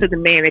blessing to the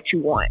man that you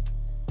want.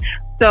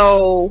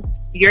 So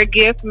your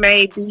gift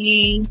may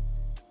be,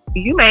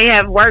 you may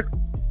have worked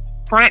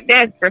front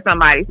desk for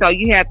somebody, so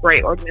you have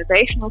great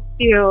organizational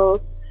skills,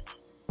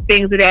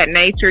 things of that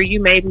nature.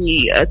 You may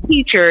be a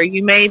teacher,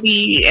 you may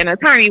be an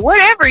attorney,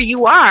 whatever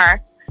you are,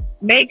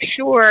 make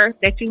sure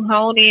that you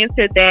hone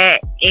into that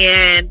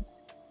and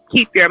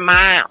keep your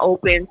mind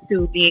open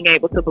to being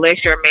able to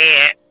bless your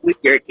man with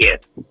your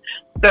gifts.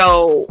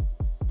 So,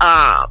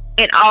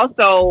 and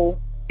also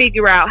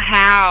figure out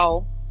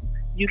how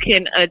you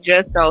can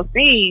adjust those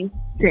things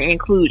to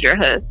include your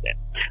husband,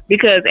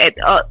 because at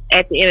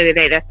the end of the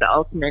day, that's the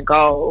ultimate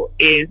goal,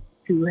 is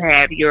to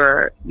have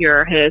your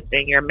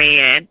husband, your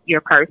man,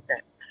 your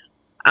person,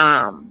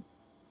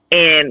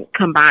 and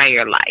combine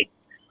your life.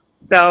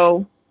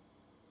 So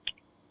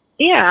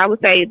yeah, I would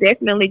say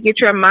definitely get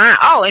your mind.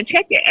 Oh, and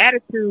check your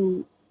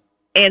attitude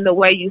and the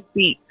way you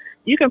speak.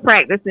 You can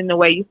practice in the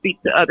way you speak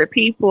to other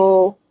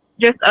people,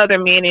 just other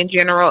men in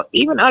general,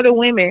 even other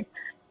women,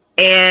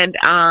 and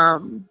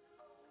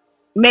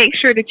make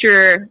sure that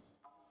you're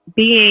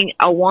being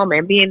a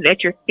woman, being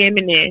that you're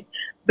feminine,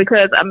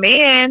 because a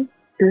man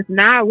does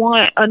not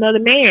want another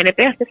man. If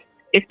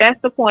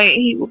that's the point,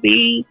 he will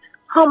be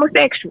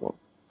homosexual.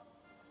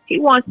 He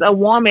wants a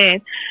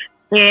woman,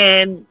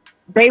 and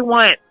they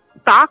want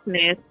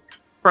softness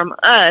from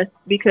us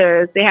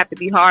because they have to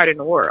be hard in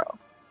the world.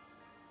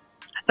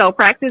 So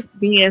practice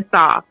being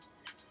soft,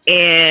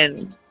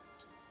 and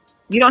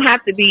you don't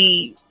have to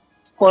be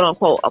quote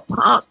unquote a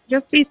punk.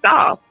 Just be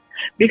soft,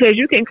 because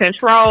you can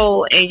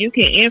control and you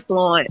can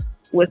influence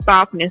with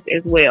softness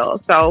as well.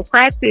 So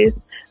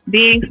practice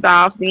being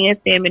soft, being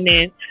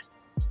feminine,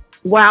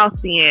 while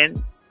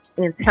being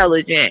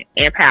intelligent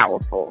and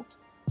powerful.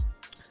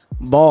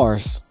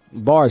 Bars.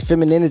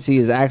 Femininity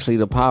is actually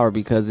the power,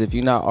 because if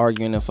you're not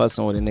arguing and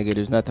fussing with a nigga,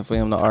 there's nothing for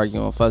him to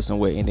argue and fussing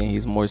with, and then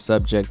he's more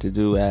subject to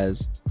do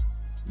as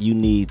you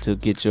need to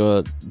get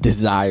your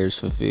desires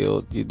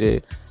fulfilled. You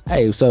did.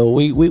 Hey, so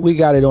we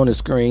got it on the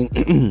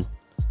screen.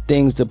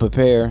 Things to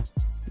prepare,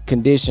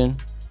 condition.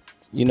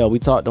 You know, we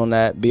talked on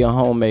that. Be a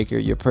homemaker,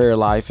 your prayer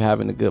life,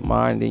 having a good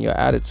mind, and your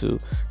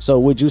attitude. So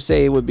would you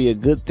say it would be a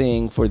good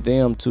thing for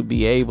them to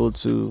be able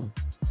to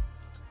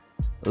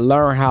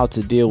learn how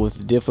to deal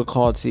with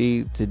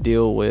difficulty, to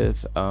deal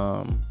with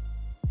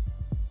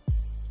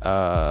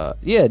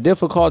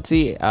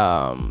difficulty,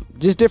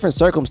 just different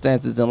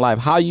circumstances in life,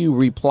 how you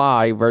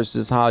reply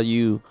versus how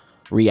you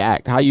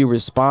react, how you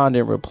respond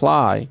and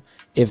reply?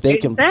 If they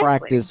can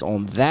practice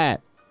on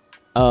that,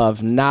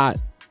 of not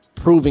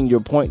proving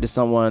your point to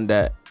someone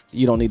that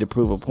you don't need to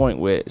prove a point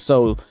with.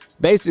 So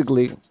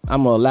basically,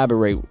 I'm gonna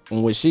elaborate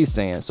on what she's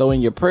saying. So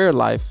in your prayer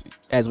life,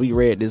 as we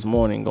read this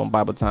morning on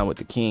Bible Time with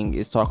the King,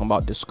 it's talking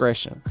about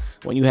discretion.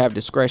 When you have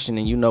discretion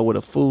and you know what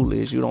a fool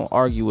is, you don't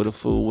argue with a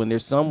fool. When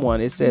there's someone,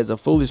 it says a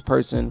foolish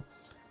person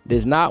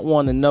does not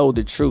want to know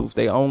the truth.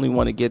 They only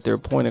want to get their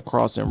point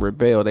across and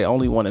rebel. They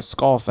only want to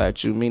scoff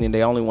at you, meaning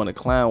they only want to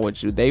clown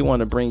with you. They want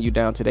to bring you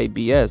down to their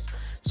BS.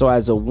 So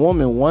as a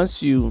woman,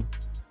 once you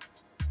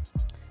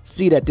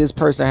see that this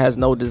person has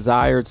no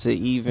desire to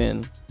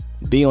even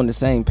be on the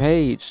same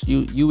page,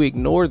 you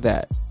ignore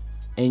that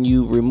and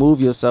you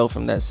remove yourself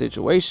from that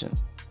situation.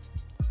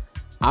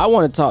 I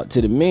want to talk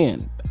to the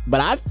men,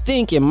 but I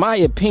think, in my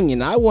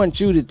opinion, I want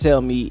you to tell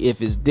me if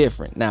it's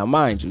different. Now,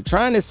 mind you,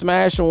 trying to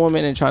smash a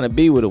woman and trying to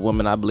be with a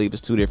woman, I believe,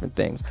 is two different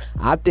things.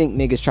 I think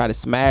niggas try to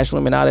smash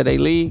women out of their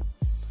league,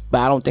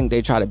 but I don't think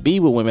they try to be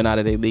with women out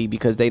of their league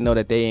because they know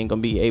that they ain't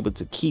gonna be able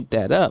to keep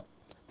that up.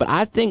 But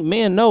I think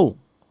men know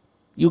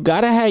you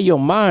gotta have your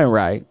mind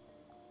right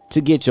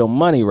to get your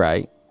money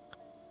right,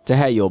 to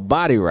have your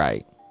body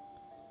right,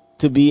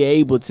 to be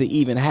able to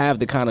even have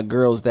the kind of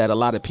girls that a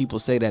lot of people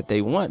say that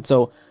they want.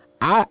 So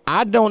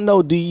I don't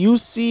know. Do you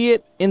see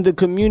it in the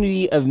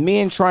community of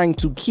men trying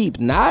to keep,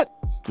 not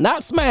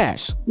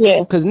smash? Yeah.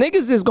 Because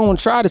niggas is gonna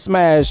try to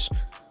smash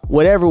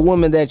whatever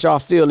woman that y'all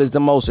feel is the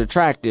most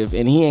attractive,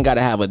 and he ain't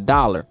gotta have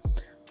 $1.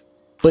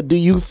 But do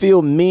you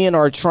feel men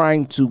are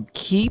trying to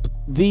keep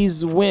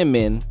these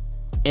women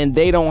and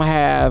they don't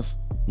have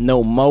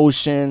no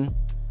motion?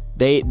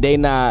 They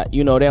not,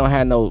 you know, they don't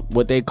have no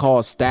what they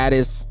call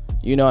status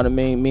You know what I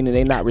mean? Meaning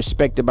they're not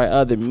respected by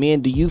other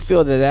men. Do you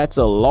feel that that's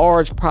a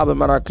large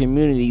problem in our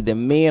community? The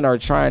men are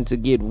trying to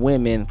get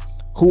women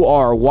who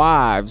are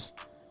wives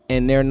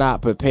and they're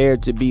not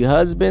prepared to be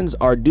husbands?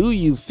 Or do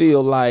you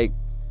feel like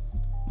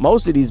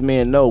most of these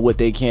men know what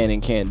they can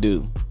and can't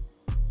do?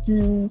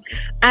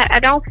 I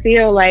don't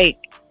feel like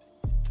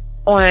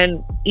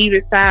on either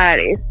side,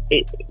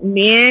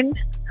 men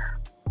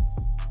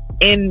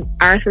in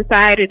our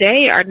society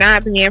today are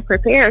not being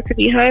prepared to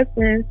be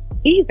husbands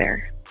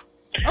either.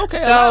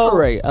 Okay, So-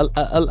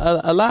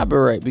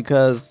 elaborate,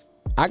 because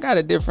I got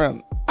a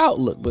different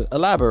outlook, but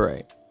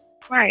elaborate.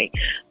 Right.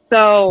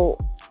 So,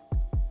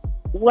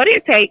 what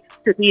it takes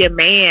to be a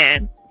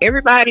man,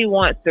 everybody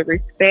wants the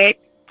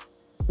respect.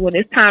 When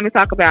it's time to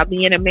talk about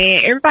being a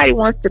man, everybody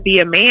wants to be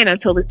a man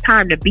until it's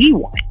time to be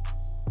one.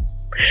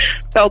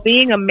 So,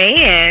 being a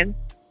man,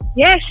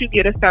 yes, you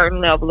get a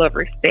certain level of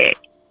respect,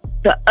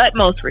 the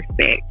utmost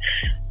respect.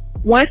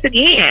 Once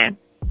again,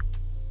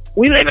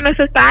 we live in a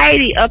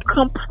society of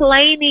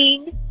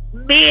complaining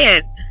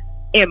men.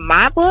 In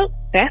my book,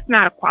 that's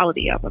not a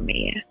quality of a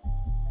man.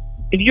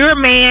 If you're a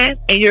man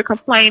and you're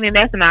complaining,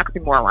 that's an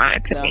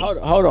oxymoron to Now, me. hold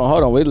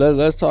on. Wait,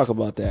 let's talk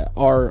about that.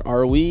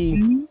 Are we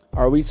Mhm.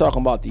 are we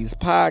talking about these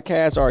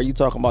podcasts, or are you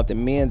talking about the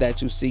men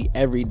that you see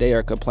every day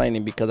are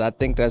complaining? Because I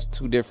think that's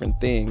two different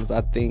things.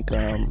 I think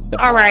the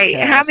All right.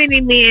 podcasts- How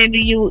many men do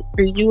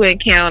you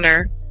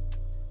encounter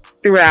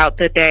throughout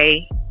the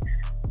day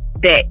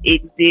that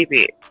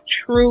exhibit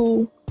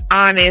true,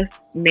 honest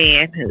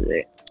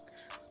manhood?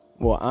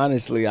 Well,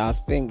 honestly, I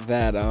think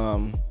that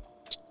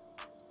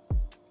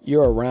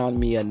you're around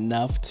me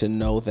enough to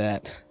know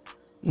that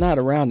I'm not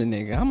around the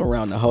nigga. I'm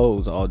around the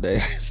hoes all day.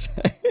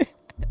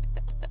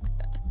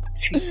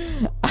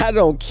 I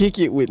don't kick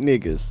it with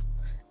niggas.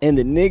 And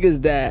the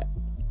niggas that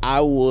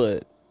I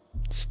would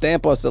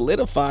stamp or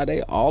solidify,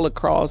 they all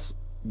across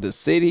the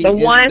city. The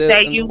and ones the-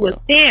 that and you the would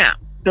world. stamp.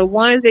 The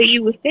ones that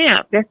you would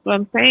stamp. That's what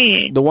I'm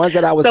saying. The ones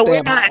that I would So we're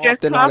stamp, not how just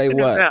often are they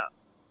talking what? about.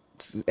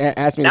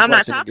 Ask me the I'm not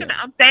question talking. again.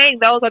 I'm saying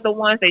those are the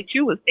ones that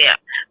you would stamp.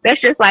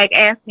 That's just like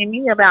asking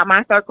me about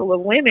my circle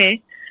of women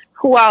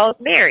who all is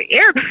married.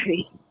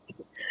 Everybody.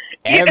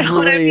 You know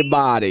what I mean?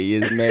 Everybody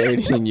is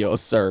married in your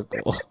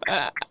circle.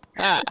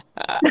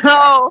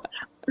 No.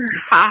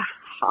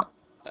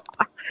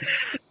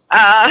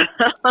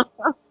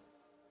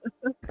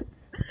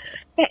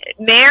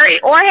 Married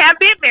or have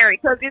been married,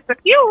 because it's a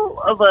few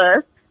of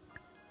us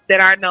that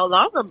are no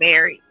longer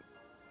married.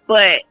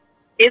 But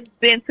it's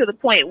been to the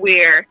point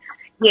where,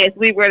 yes,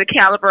 we were the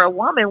caliber of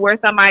woman where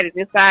somebody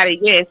decided,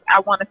 yes, I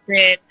want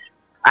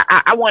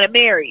to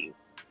marry you.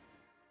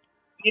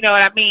 You know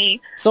what I mean?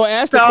 So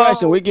ask the So-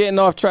 question. We're getting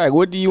off track.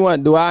 What do you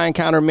want? Do I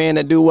encounter men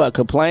that do what?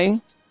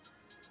 Complain?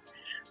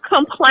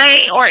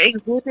 Complain or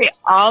exhibit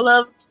all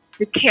of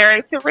the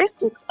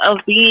characteristics of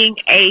being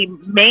a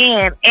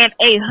man and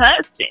a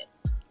husband.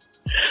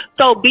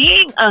 So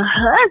being a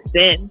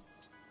husband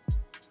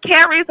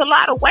carries a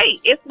lot of weight.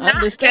 It's not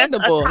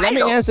Understandable. just a Let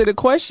me title. answer the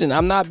question.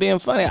 I'm not being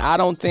funny. I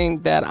don't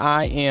think that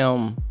I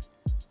am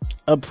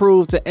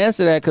approved to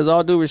answer that, because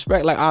all due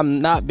respect, like,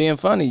 I'm not being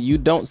funny. You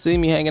don't see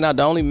me hanging out.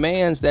 The only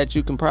mans that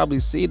you can probably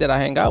see that I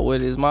hang out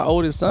with is my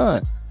oldest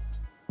son.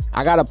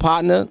 I got a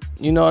partner,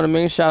 you know what I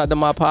mean? Shout out to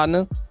my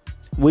partner.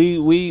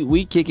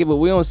 We kick it, but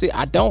we don't see.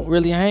 I don't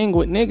really hang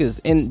with niggas,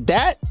 and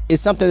that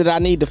is something that I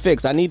need to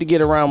fix. I need to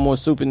get around more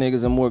super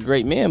niggas and more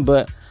great men,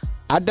 but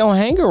I don't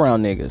hang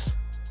around niggas.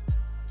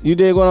 You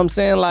dig what I'm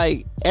saying?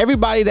 Like,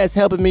 everybody that's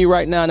helping me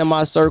right now in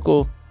my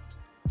circle,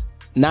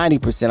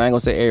 90%, I ain't gonna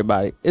say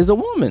everybody, is a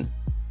woman.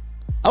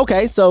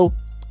 Okay, so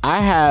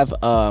I have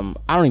I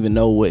don't even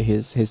know what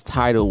his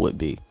title would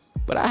be,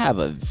 but I have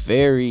a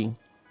very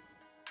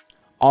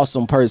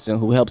awesome person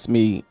who helps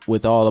me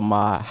with all of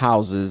my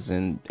houses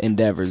and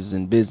endeavors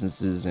and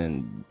businesses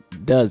and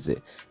does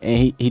it.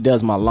 And he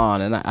does my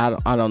lawn, and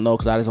I don't know,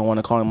 because I just don't want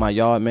to call him my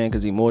yard man,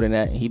 because he more than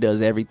that. He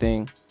does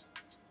everything.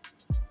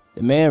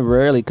 The man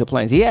rarely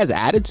complains. He has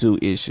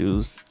attitude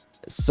issues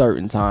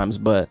certain times,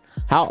 but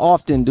how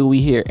often do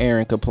we hear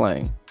Aaron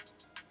complain?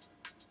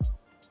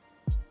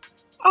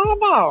 I don't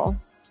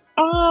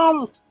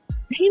know.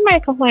 He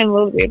might complain a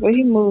little bit, but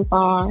he moves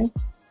on.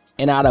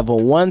 And out of a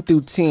 1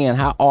 through 10,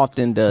 how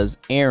often does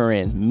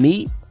Aaron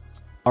meet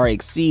or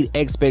exceed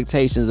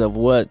expectations of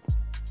what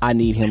I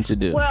need him to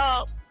do?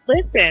 Well,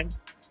 listen.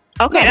 Okay,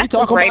 No, we that's a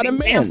talking great about a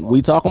man. example.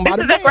 We talking about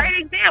This a is a man.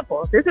 great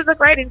example. This is a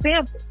great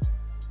example.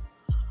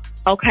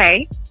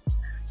 Okay.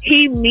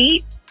 He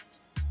meets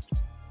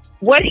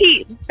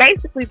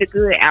basically the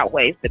good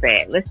outweighs the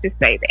bad. Let's just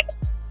say that.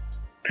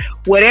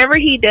 Whatever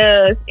he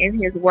does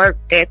in his work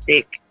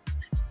ethic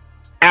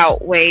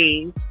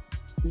outweighs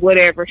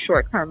whatever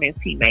shortcomings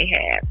he may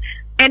have.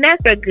 And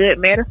that's a good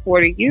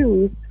metaphor to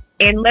use.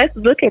 And let's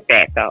look at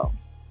that though.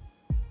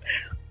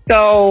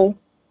 So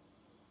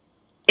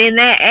in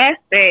that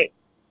aspect,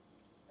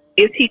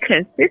 is he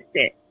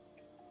consistent?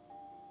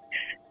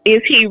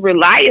 Is he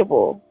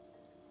reliable?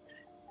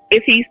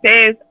 If he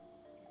says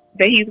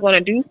that he's going to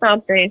do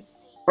something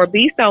or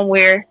be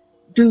somewhere,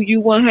 do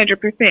you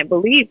 100%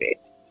 believe it?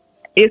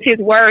 Is his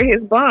word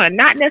his bond?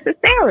 Not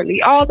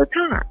necessarily all the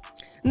time.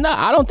 No,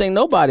 I don't think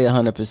nobody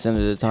 100%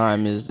 of the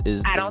time is.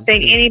 I don't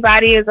think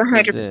anybody is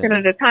 100%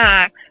 of the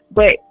time,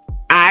 but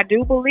I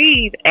do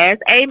believe as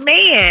a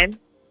man,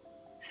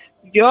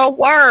 your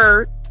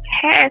word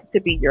has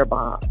to be your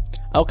bond.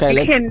 Okay,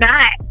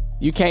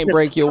 you can't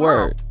break your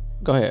word.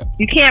 Go ahead.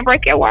 You can't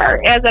break your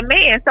word as a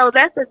man. So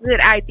that's a good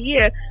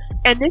idea.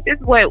 And this is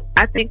what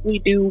I think we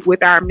do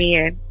with our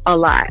men a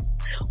lot.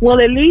 Well,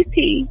 at least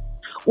he,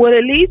 well,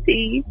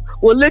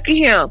 look at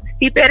him.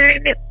 He better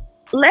than it.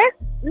 Let's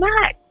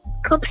not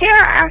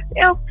compare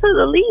ourselves to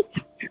the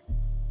least.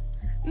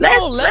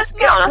 Let's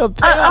not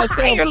compare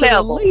ourselves to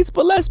the least,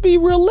 but let's be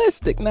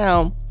realistic.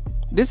 Now,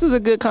 this is a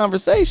good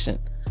conversation.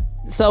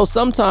 So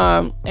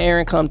sometime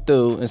Aaron come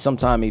through and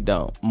sometime he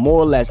don't.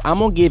 More or less, I'm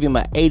gonna give him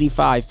an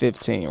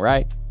 85-15,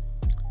 right?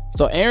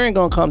 So Aaron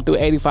gonna come through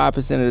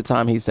 85% of the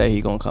time he say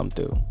he gonna come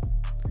through.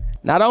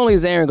 Not only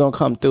is Aaron gonna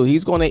come through,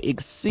 he's gonna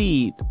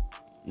exceed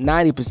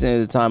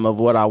 90% of the time of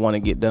what I want to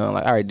get done.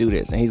 Like, all right, do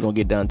this, and he's gonna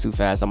get done too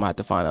fast. I'm gonna have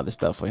to find other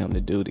stuff for him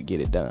to do to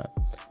get it done.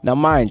 Now,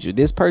 mind you,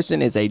 this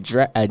person is a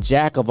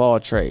jack of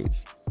all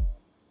trades.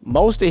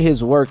 Most of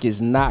his work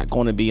is not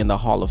going to be in the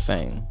Hall of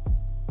Fame,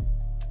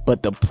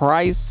 but the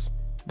price,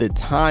 the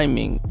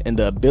timing, and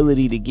the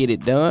ability to get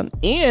it done,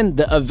 and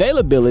the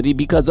availability,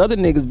 because other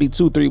niggas be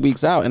 2-3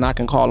 weeks out, and I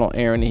can call on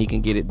Aaron and he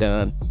can get it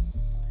done,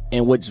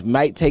 and which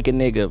might take a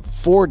nigga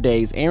 4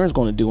 days, Aaron's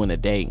going to do in a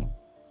day,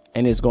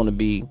 and it's going to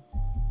be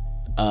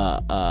I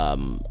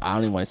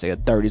don't even want to say a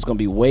third. It's going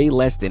to be way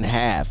less than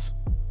half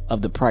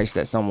of the price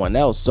that someone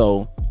else.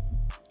 So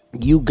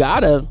you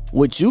gotta,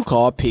 what you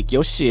call, pick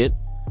your shit.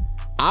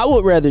 I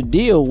would rather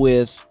deal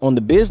with, on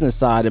the business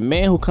side, a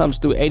man who comes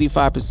through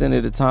 85%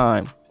 of the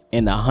time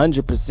and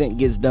 100%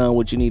 gets done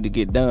what you need to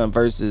get done,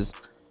 versus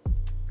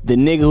the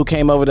nigga who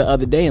came over the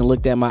other day and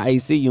looked at my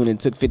AC unit and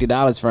took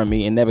 $50 from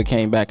me and never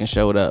came back and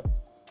showed up.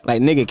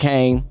 Like, nigga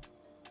came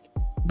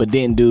but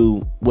didn't do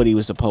what he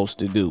was supposed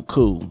to do.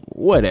 Cool,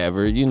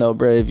 whatever, you know,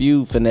 bro. If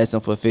you finessing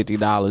for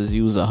 $50,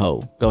 use a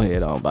hoe. Go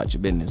ahead on about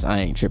your business.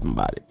 I ain't tripping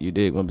about it. You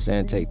dig what I'm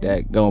saying? Take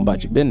that, go on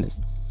about your business.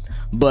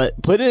 But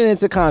put it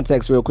into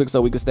context real quick so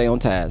we can stay on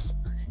task.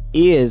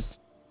 Is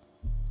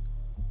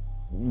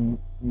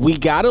we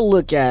got to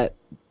look at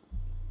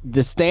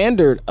the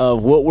standard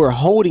of what we're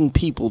holding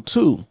people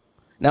to.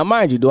 Now,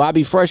 mind you, do I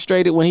be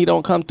frustrated when he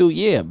don't come through?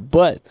 Yeah,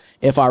 but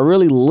if I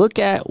really look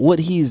at what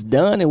he's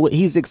done and what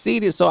he's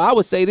exceeded, so I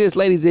would say this,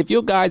 ladies, if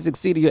your guy's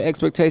exceeded your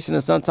expectation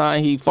and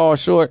sometimes he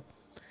falls short,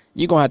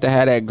 you're going to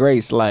have that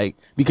grace, like,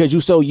 because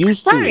you're so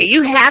used to it.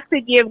 You have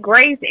to give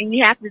grace, and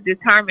you have to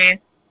determine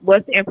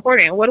what's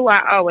important. What do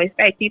I always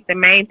say? Keep the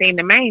main thing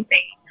the main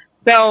thing.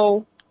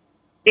 So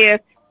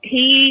if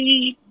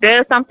he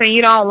does something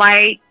you don't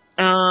like,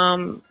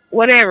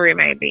 whatever it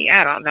may be,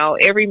 I don't know.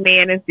 Every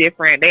man is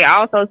different. They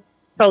also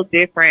so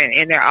different,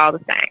 and they're all the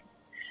same,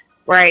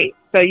 right?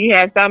 So you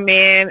have some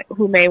men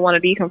who may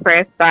want to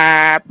decompress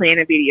by playing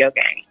a video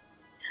game.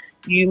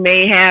 You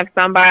may have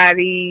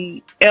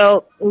somebody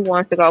else who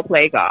wants to go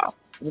play golf.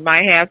 You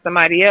might have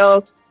somebody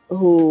else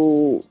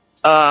who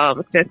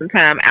spends some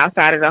time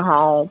outside of the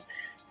home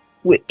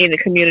in the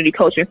community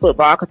coaching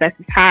football because that's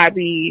his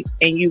hobby,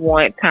 and you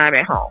want time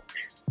at home.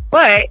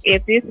 But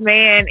if this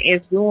man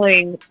is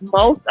doing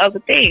most of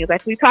the things,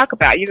 like we talk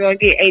about, you're going to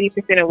get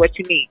 80% of what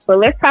you need. But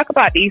let's talk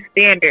about these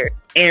standards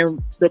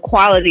and the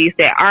qualities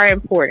that are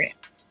important.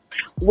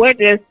 What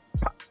does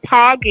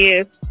Paul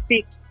give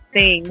 6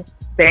 things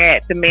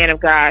that the man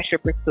of God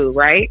should pursue,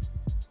 right?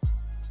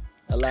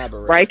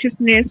 Elaborate.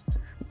 Righteousness.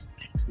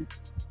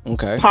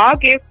 Okay. Paul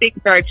gives 6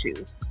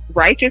 virtues: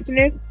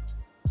 righteousness,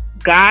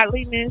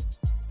 godliness,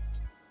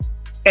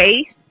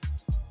 faith,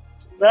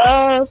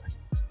 love,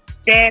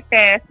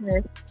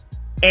 steadfastness,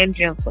 and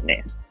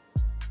gentleness.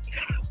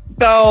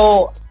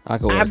 So I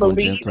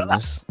believe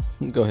gentleness.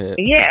 Go ahead.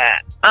 Yeah.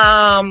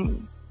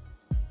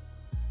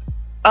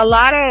 A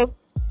lot of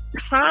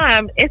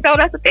time, and so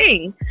that's the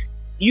thing.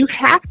 You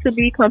have to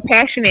be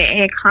compassionate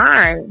and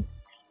kind,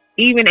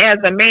 even as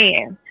a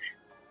man.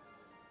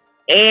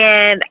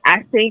 And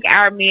I think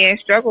our men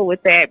struggle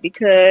with that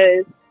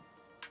because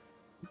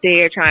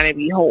they're trying to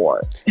be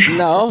hard.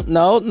 No.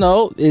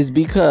 It's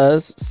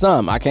because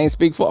some, I can't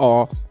speak for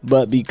all,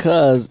 but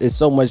because it's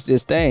so much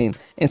disdain.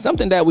 And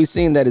something that we've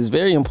seen that is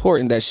very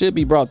important that should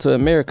be brought to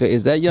America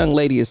is that young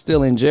lady is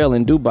still in jail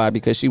in Dubai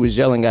because she was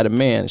yelling at a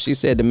man. She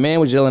said the man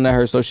was yelling at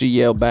her, so she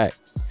yelled back.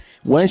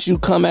 Once you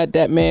come at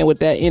that man with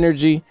that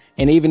energy,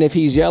 and even if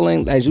he's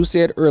yelling, as you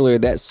said earlier,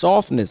 that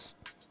softness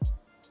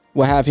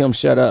will have him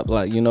shut up.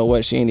 Like, you know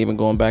what? She ain't even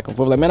going back and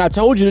forth. Like, man, I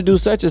told you to do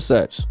such and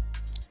such.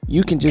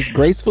 You can just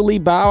gracefully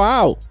bow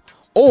out.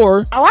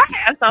 Or I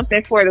have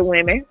something for the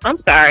women. I'm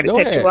sorry to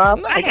cut you off.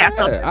 No, I have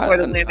something for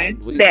the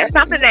women. That's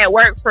something that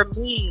worked for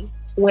me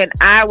when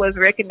I was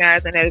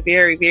recognizing at a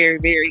very, very,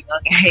 very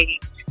young age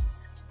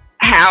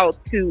how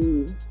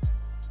to,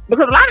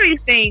 because a lot of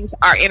these things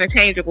are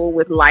interchangeable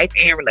with life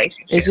and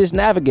relationships. It's just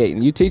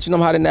navigating. You teaching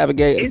them how to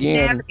navigate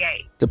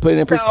to put it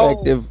in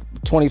perspective.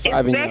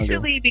 25 and younger.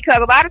 Especially because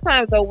a lot of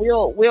times though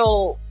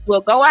we'll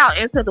go out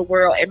into the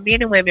world, and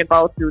men and women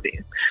both do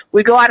this.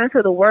 We go out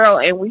into the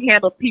world and we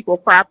handle people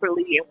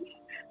properly, and we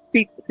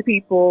speak to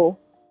people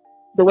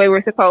the way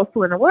we're supposed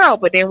to in the world,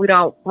 but then we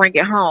don't bring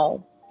it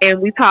home,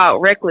 and we talk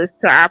reckless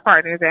to our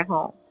partners at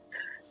home.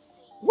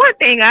 One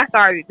thing I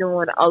started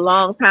doing a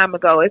long time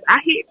ago is I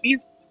hit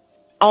mute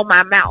on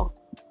my mouth.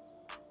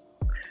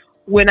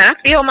 When I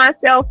feel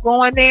myself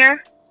going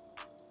there,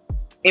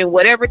 in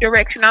whatever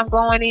direction I'm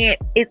going in,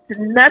 it's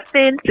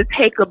nothing to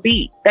take a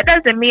beat. That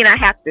doesn't mean I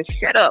have to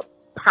shut up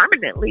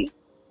permanently.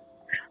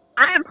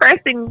 I am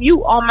pressing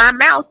mute on my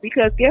mouth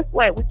because guess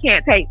what? We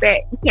can't take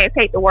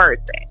the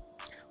words back.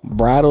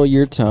 Bridle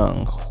your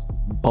tongue.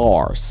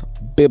 Bars.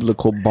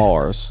 Biblical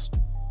bars.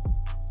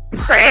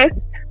 Press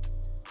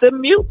the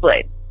mute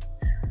button.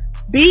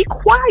 Be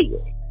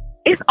quiet.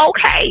 It's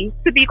okay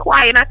to be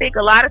quiet. And I think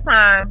a lot of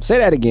times, say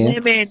that again.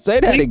 Women, say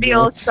that we again.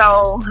 Feel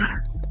so.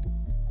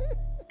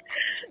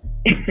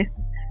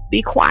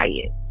 Be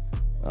quiet.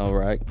 All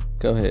right,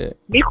 go ahead.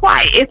 Be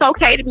quiet. It's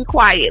okay to be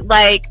quiet.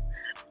 Like,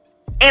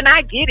 and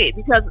I get it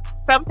because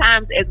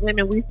sometimes as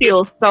women we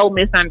feel so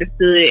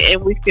misunderstood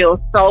and we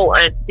feel so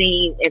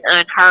unseen and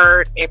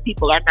unheard, and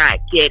people are not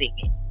getting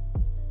it.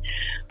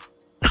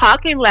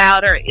 Talking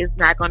louder is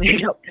not going to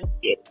help them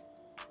get it.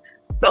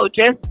 So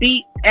just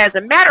be, as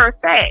a matter of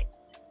fact,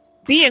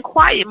 being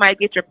quiet might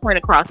get your point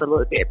across a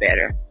little bit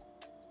better.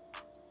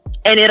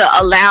 And it'll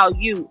allow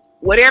you,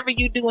 whatever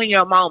you do in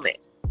your moment,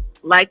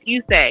 like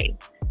you say,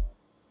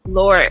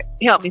 Lord,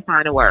 help me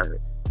find a word.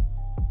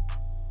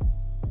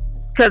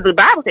 Because the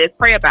Bible says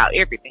pray about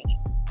everything.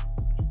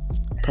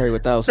 Pray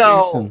without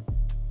ceasing.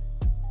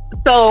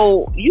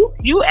 So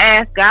you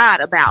ask God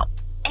about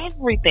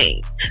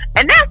everything.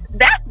 And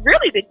that's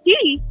really the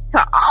key to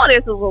all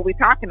this is what we're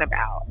talking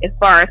about as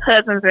far as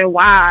husbands and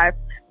wives,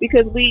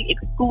 because we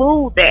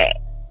exclude that.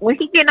 When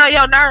he get on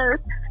your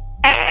nerves,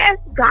 ask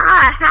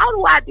God, how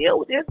do I deal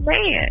with this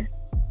man?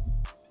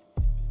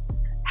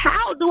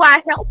 How do I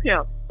help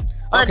him?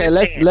 Okay,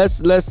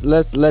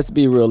 let's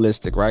be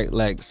realistic, right?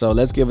 Like, so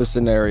let's give a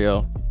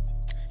scenario.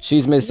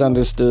 She's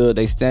misunderstood.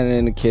 They standing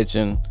in the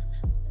kitchen.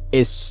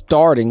 It's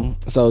starting.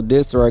 So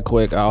this right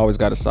quick, I always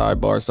got a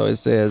sidebar. So it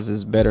says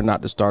it's better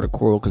not to start a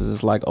quarrel because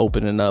it's like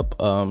opening up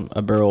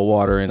a barrel of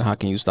water, and how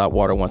can you stop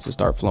water once it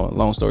starts flowing?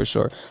 Long story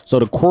short, so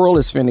the quarrel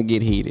is finna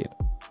get heated,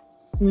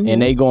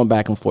 and they going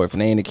back and forth,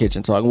 and they in the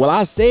kitchen talking. Well,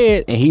 I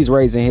said, and he's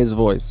raising his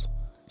voice.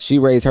 She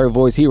raised her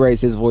voice. He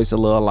raised his voice a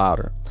little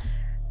louder.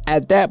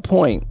 At that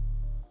point,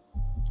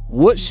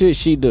 what should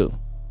she do?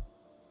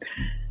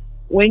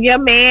 When your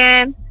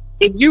man,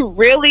 if you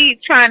really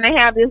trying to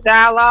have this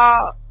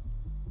dialogue,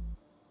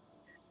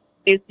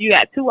 you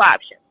got two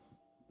options.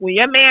 When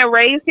your man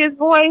raised his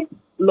voice,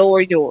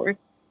 lower yours.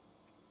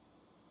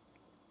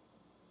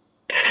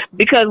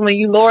 Because when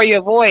you lower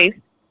your voice,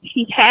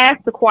 he has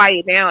to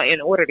quiet down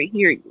in order to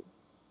hear you.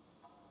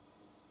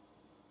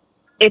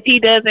 If he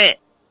doesn't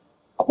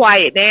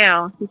quiet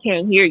down, he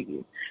can't hear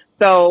you.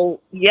 So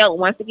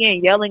once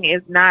again, yelling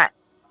is not,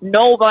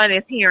 no one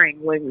is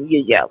hearing when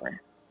you're yelling.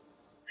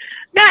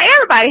 Now,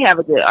 everybody have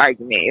a good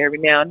argument every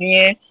now and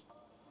then.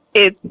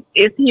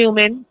 It's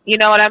human. You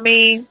know what I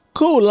mean?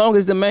 Cool, long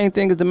as the main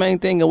thing is the main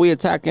thing and we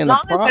attacking the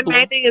problem. Long as the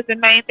main thing is the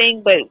main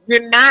thing, but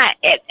you're not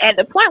at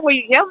the point where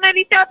you're yelling at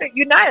each other.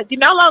 You're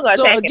no longer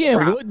attacking. So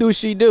again, the what do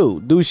she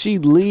do? Do she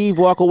leave,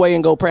 walk away,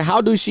 and go pray?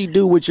 How do she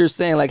do what you're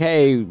saying? Like,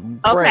 hey,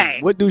 pray. Okay.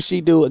 What do she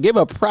do? Give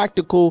a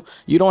practical.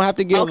 You don't have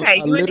to give a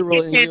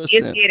literal. In your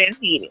sense. Getting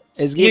heated.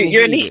 It's getting heated.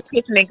 You're in the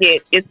kitchen and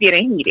it's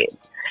getting heated.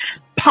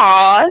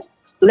 Pause.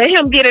 Let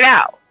him get it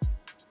out.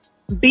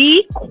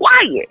 Be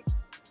quiet.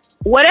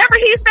 Whatever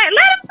he's saying,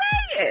 let him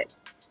say it.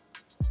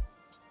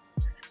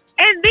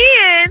 And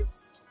then,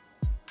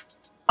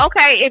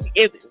 okay,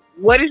 if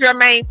what is your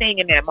main thing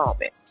in that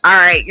moment? All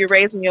right, you're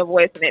raising your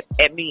voice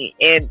at me,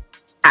 and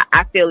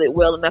I feel it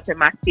well enough in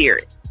my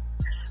spirit.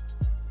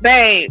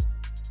 Babe,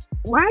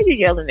 why are you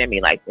yelling at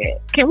me like that?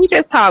 Can we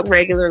just talk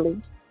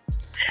regularly?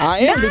 I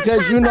am,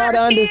 because you're not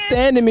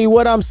understanding me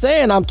what I'm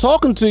saying. I'm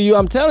talking to you.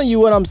 I'm telling you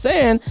what I'm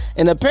saying.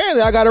 And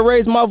apparently I got to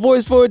raise my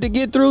voice for it to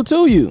get through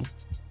to you.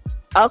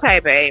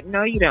 Okay, babe.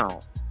 No, you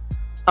don't.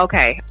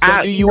 Okay.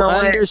 So do you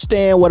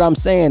understand what I'm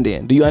saying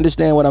then? Do you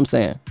understand what I'm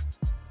saying?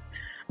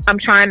 I'm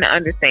trying to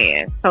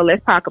understand. So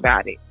let's talk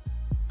about it.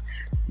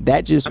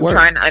 That just worked.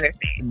 I'm trying to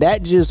understand.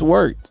 That just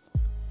worked.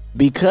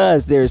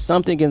 Because there's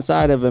something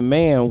inside of a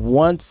man,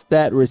 once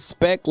that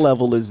respect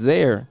level is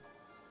there,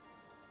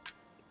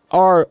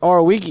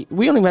 or we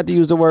don't even have to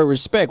use the word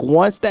respect.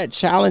 Once that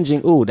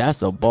challenging, ooh,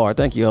 that's a bar.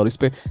 Thank you, Holy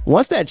Spirit.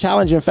 Once that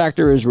challenging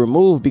factor is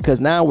removed, because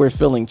now we're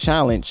feeling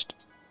challenged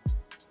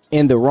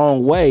in the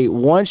wrong way.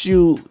 Once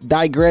you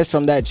digress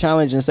from that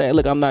challenge and say,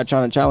 look, I'm not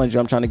trying to challenge you,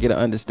 I'm trying to get an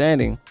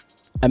understanding,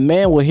 a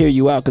man will hear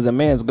you out, because a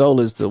man's goal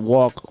is to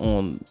walk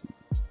on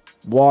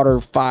water,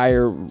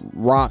 fire,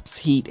 rocks,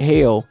 heat,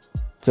 hell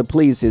to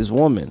please his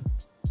woman.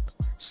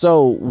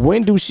 So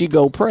when do she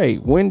go pray?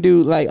 When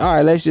do, like, all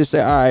right, let's just say,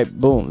 all right,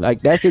 boom,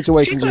 like that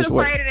situation just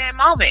worked. She could have prayed in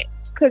that moment,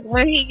 because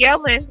when he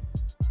yelling,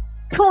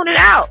 tune it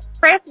out.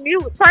 Press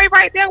mute. Pray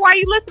right there while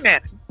you listen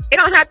at it. It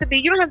don't have to be.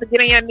 You don't have to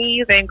get on your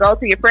knees and go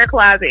to your prayer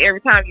closet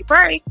every time you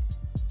pray.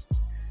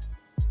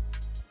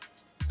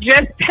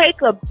 Just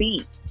take a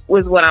beat.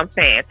 Was what I'm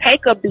saying.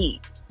 Take a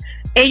beat.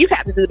 And you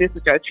have to do this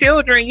with your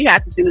children. You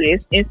have to do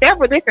this in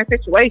several different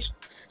situations.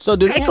 So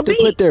do they have to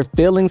put their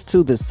feelings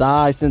to the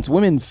side? Since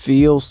women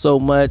feel so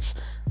much,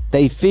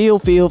 they feel.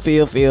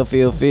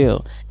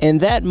 In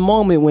that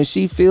moment when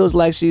she feels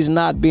like she's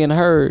not being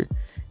heard,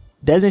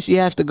 doesn't she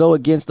have to go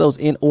against those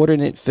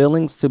inordinate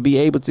feelings to be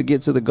able to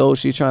get to the goal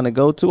she's trying to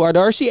go to?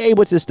 Or is she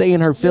able to stay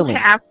in her feelings?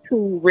 You have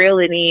to reel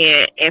it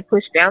in and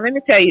push down. Let me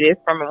tell you this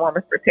from a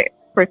woman's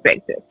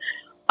perspective.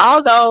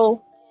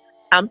 Although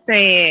I'm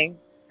saying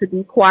to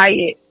be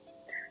quiet,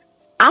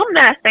 I'm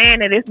not saying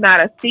that it's not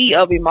a sea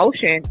of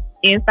emotion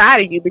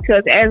inside of you,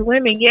 because as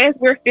women, yes,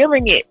 we're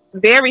feeling it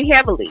very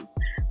heavily.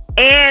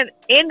 And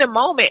in the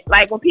moment,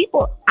 like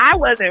I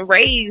wasn't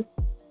raised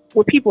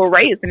with people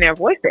raising their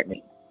voice at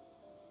me.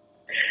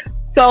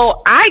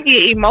 So I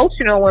get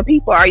emotional when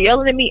people are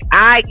yelling at me.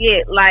 I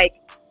get like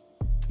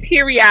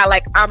teary-eyed,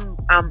 like I'm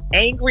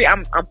angry.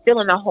 I'm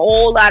feeling a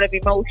whole lot of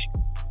emotion.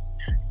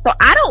 So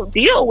I don't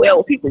deal well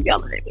with people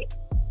yelling at me.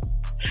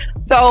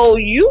 So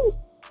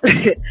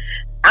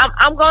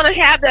I'm gonna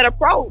have that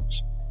approach,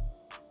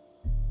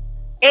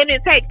 and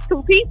it takes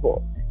two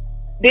people.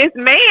 This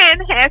man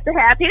has to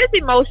have his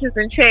emotions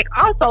in check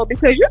also,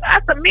 because you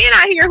got some men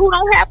out here who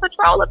don't have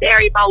control of their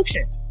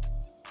emotions.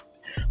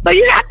 So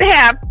you have to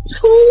have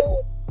two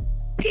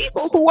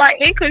people who are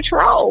in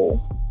control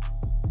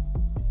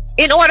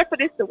in order for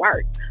this to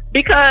work.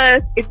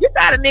 Because if you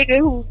got a nigga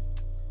who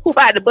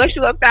about to bust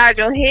you upside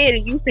your head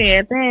and you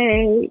saying,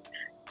 babe,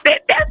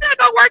 that's not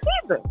gonna work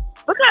either.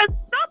 Because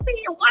something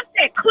here, once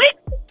that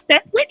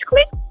switch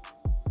clicks,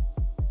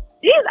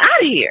 he's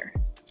out of here.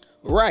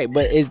 Right,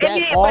 but is that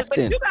often?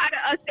 But you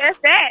gotta assess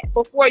that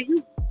before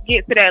you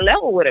get to that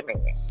level with a man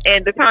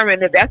and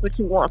determine if that's what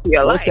you want for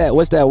your life.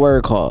 What's that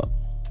word called?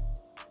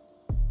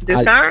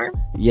 Discern?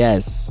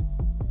 Yes.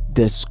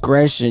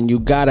 Discretion. You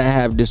gotta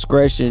have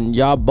discretion.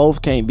 Y'all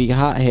both can't be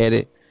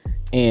hot-headed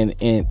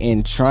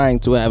and trying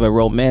to have a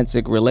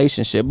romantic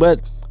relationship.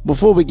 But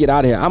before we get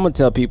out of here, I'm gonna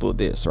tell people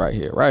this right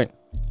here, right?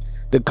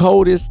 The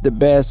coldest, the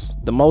best,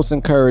 the most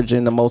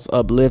encouraging, the most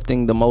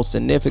uplifting, the most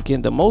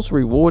significant, the most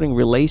rewarding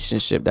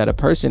relationship that a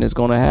person is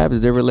going to have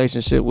is their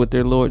relationship with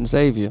their Lord and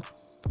Savior.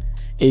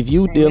 If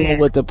you dealing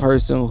with the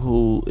person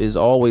who is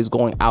always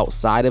going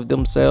outside of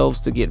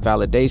themselves to get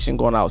validation,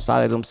 going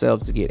outside of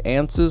themselves to get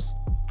answers,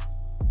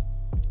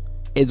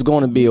 it's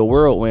going to be a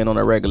whirlwind on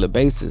a regular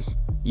basis.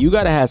 You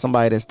got to have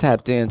somebody that's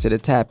tapped into the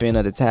tap in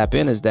of the tap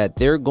in, is that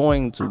they're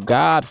going to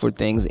God for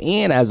things.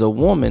 And as a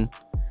woman,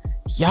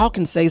 y'all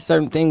can say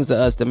certain things to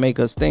us to make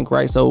us think,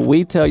 right? So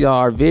we tell y'all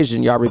our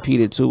vision, y'all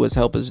repeat it to us,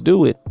 help us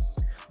do it.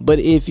 But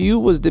if you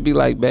was to be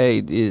like,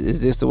 babe,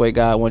 is this the way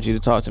God wants you to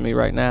talk to me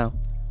right now?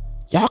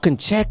 Y'all can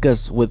check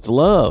us with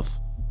love.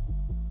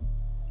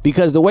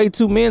 Because the way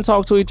two men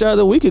talk to each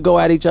other, we could go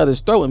at each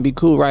other's throat and be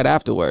cool right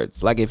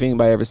afterwards. Like if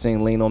anybody ever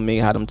seen Lean on Me,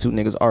 how them two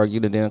niggas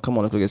argued and then come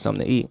on, let's go get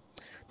something to eat.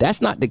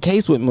 That's not the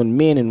case when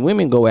men and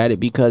women go at it,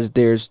 because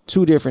there's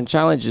two different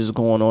challenges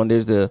going on.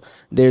 There's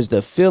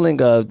the feeling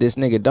of this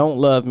nigga don't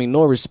love me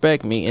nor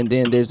respect me, and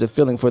then there's the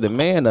feeling for the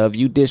man of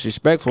you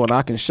disrespectful and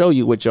I can show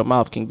you what your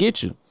mouth can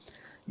get you.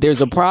 There's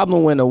a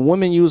problem when a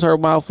woman use her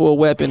mouth for a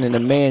weapon and a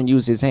man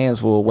use his hands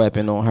for a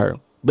weapon on her.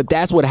 But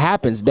that's what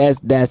happens.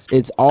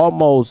 It's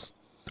almost,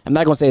 I'm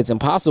not gonna say it's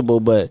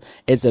impossible, but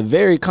it's a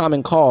very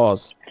common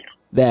cause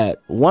that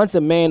once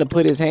a man to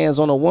put his hands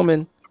on a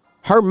woman,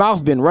 her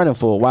mouth been running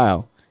for a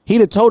while. He'd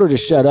have told her to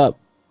shut up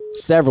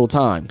several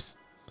times.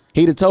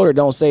 He'd have told her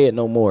don't say it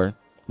no more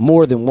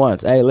than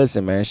once. Hey,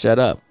 listen, man, shut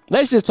up.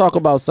 Let's just talk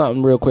about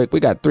something real quick.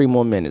 We got 3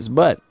 more minutes.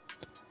 But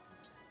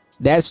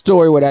that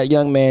story where that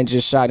young man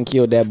just shot and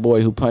killed that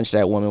boy who punched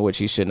that woman, which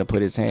he shouldn't have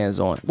put his hands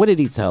on. What did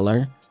he tell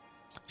her?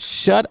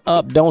 Shut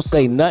up. Don't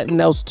say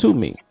nothing else to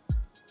me.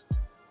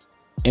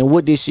 And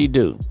what did she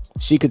do?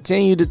 She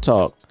continued to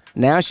talk.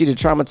 Now she'd have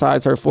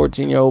traumatized her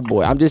 14-year-old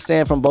boy. I'm just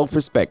saying from both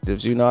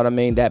perspectives. You know what I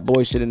mean? That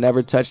boy should have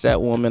never touched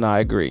that woman. I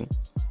agree.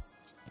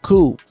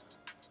 Cool.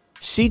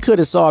 She could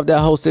have solved that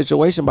whole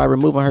situation by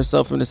removing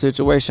herself from the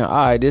situation. All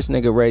right, this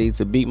nigga ready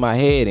to beat my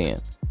head in.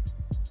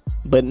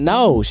 But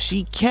no,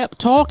 she kept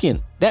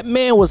talking. That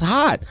man was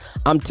hot.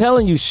 I'm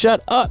telling you,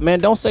 shut up, man.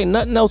 Don't say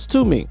nothing else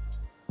to me.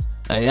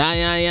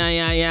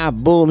 Yeah.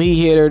 Boom,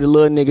 he hit her. The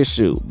little nigga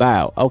shoot.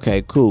 Bow.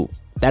 Okay, cool.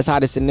 That's how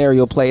the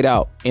scenario played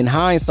out. In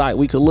hindsight,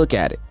 we could look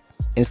at it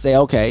and say,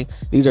 okay,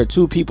 these are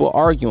two people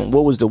arguing.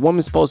 What was the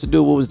woman supposed to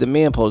do? What was the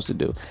man supposed to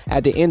do?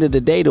 At the end of the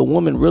day, the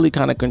woman really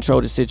kind of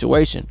controlled the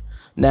situation.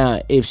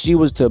 Now, if she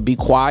was to be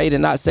quiet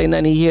and not say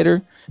nothing, he hit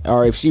her,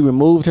 or if she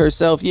removed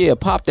herself, yeah,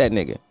 pop that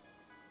nigga.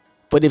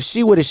 But if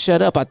she would have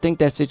shut up, I think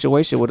that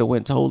situation would have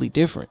went totally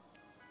different.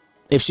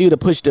 If she would have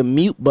pushed the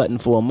mute button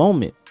for a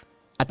moment,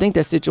 I think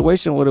that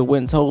situation would have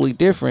went totally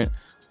different,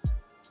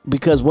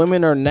 because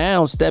women are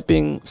now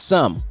stepping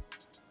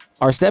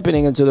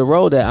into the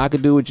role that I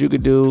could do what you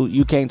could do.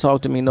 You can't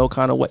talk to me no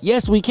kind of way.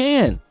 Yes, we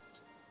can.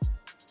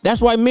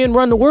 That's why men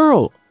run the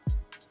world.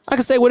 I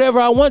can say whatever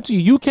I want to you.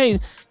 You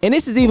can't. And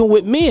this is even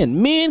with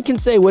men. Men can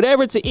say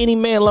whatever to any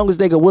man as long as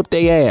they can whoop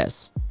their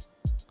ass.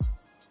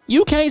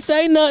 You can't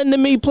say nothing to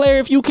me, player,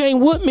 if you can't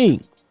whoop me.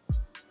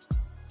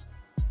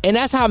 And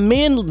that's how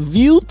men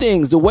view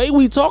things. The way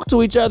we talk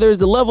to each other is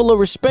the level of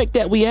respect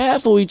that we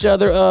have for each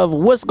other of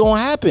what's going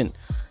to happen.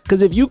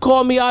 Because if you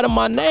call me out of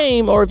my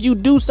name or if you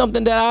do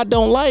something that I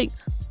don't like,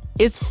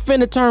 it's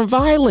finna turn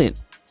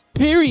violent,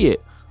 period.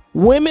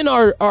 Women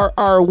are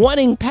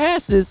wanting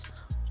passes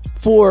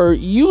for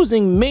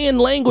using men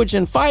language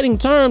and fighting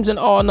terms and,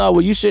 oh no,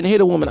 well, you shouldn't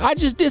hit a woman. I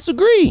just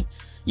disagree.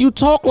 You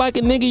talk like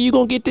a nigga, you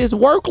gonna get this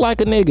work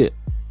like a nigga.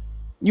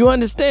 You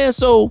understand?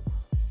 So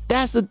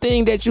that's the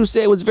thing that you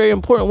said was very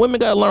important. Women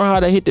gotta learn how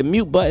to hit the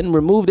mute button,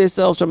 remove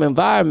themselves from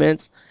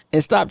environments,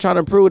 and stop trying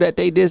to prove that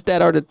they this,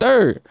 that, or the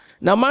third.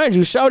 Now, mind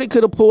you, Shawty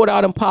could have pulled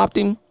out and popped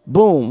him,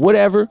 boom,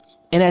 whatever,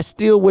 and that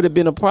still would have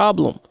been a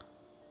problem.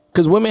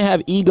 Because women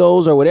have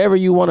egos or whatever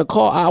you want to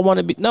call. I want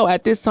to be, no,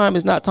 at this time,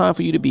 it's not time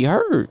for you to be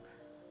heard.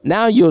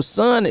 Now your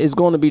son is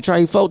going to be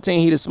trying, 14,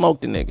 he just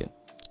smoked the nigga.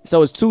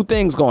 So it's 2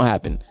 things going to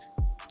happen.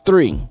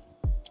 3,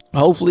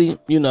 hopefully,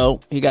 you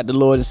know, he got the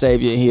Lord and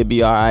Savior and he'll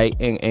be all right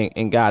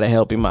and God to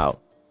help him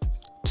out.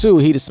 2,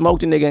 he just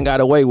smoked the nigga and got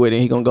away with it.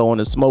 He going to go on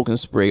a smoking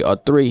spree. Or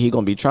 3, he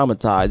going to be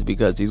traumatized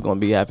because he's going to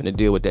be having to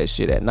deal with that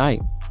shit at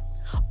night.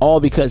 All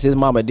because his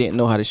mama didn't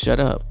know how to shut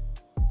up.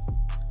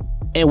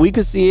 And we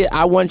could see it.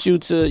 I want you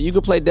to, you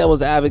could play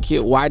devil's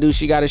advocate. Why do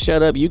she got to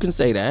shut up? You can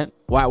say that.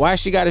 Why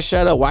she got to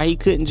shut up? Why he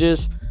couldn't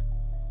just,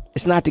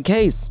 it's not the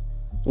case.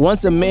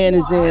 Once a man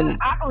is in,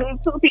 I believe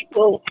 2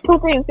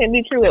 things can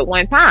be true at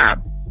one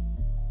time.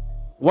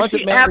 Once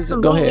a man is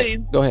in, go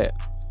ahead.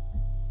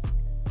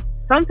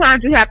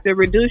 Sometimes you have to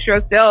reduce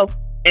yourself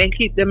and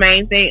keep the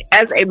main thing.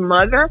 As a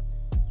mother,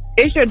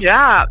 it's your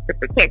job to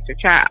protect your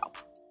child.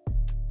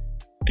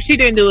 She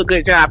didn't do a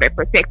good job at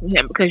protecting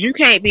him because you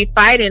can't be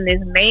fighting this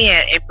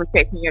man and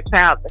protecting your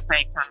child at the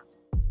same time.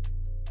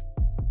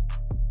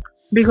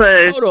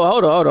 Because hold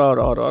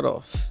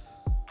on.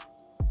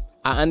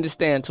 I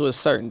understand to a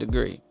certain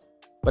degree,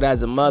 but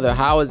as a mother,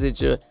 how is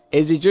it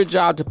your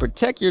job to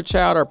protect your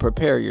child or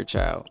prepare your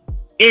child?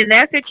 In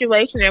that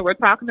situation that we're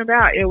talking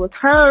about, it was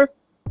her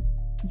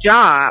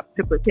job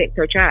to protect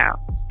her child.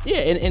 Yeah,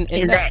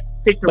 in that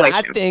situation. But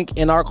I think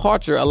in our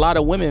culture, a lot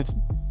of women,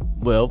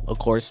 well, of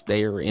course,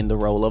 they are in the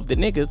role of the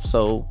nigga,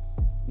 so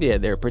yeah,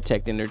 they're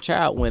protecting their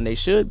child when they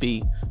should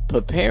be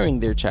preparing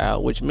their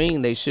child, which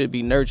means they should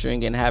be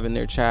nurturing and having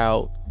their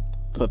child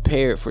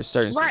prepared for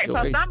certain situations.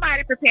 Right, so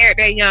somebody prepared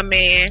that young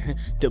man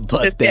to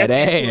bust that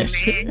ass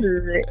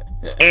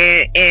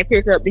and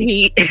pick up the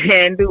heat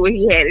and do what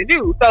he had to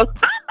do. So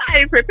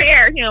somebody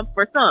prepared him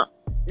for something.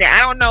 Now, I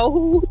don't know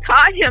who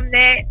taught him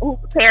that, who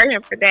prepared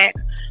him for that,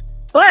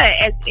 but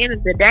at the end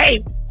of the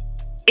day,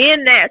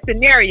 in that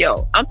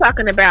scenario, I'm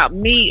talking about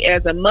me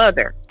as a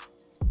mother,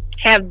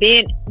 have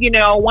been, you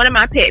know, one of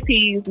my pet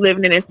peeves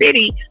living in a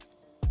city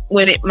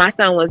when my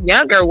son was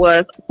younger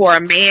was for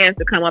a man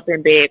to come up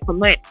and beg for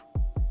money.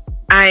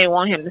 I didn't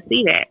want him to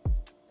see that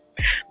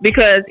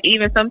because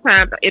even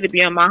sometimes it'll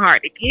be on my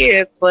heart to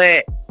give,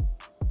 but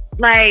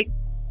like,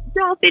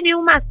 don't see me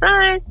with my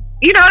son.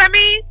 You know what I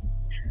mean?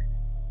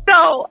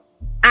 So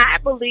I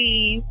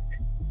believe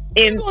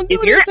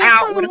if you're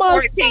out with a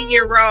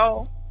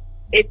 14-year-old,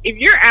 if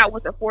you're out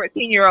with a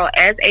 14-year-old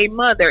as a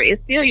mother,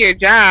 it's still your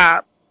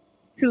job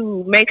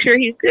to make sure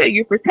he's good.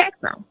 You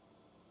protect him.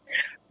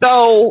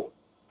 So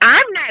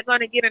I'm not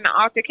going to get in an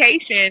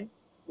altercation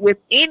with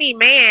any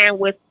man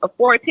with a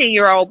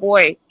 14-year-old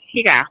boy.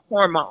 He got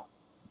hormones.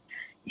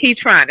 He's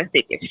trying to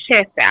stick his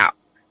chest out.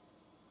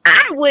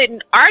 I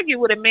wouldn't argue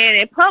with a man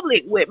in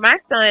public with my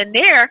son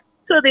there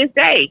to this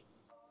day.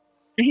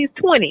 He's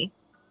 20.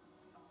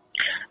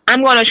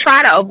 I'm going to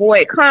try to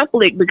avoid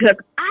conflict because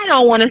I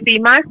don't want to see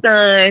my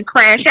son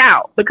crash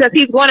out because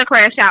he's going to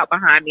crash out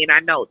behind me, and I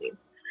know this.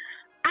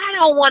 I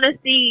don't want to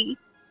see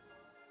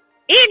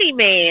any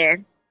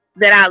man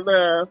that I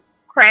love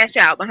crash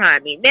out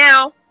behind me.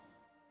 Now,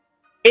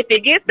 if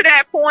it gets to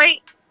that point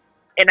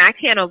and I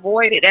can't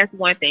avoid it, that's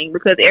one thing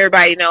because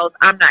everybody knows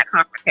I'm not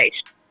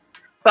confrontational.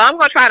 So I'm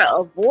going to try to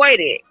avoid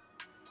it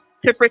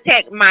to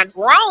protect my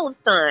grown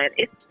son,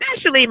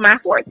 especially my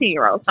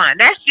 14-year-old son.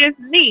 That's just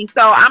me.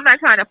 So I'm not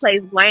trying to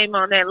place blame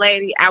on that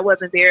lady. I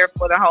wasn't there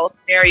for the whole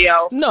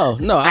scenario. No,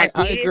 I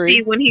agree.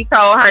 See when he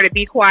told her to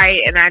be quiet,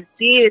 and I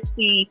did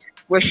see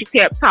where she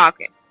kept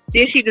talking.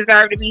 Did she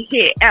deserve to be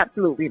hit?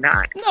 Absolutely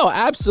not. No,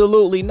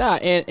 absolutely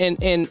not.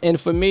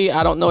 And for me,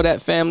 I don't know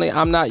that family.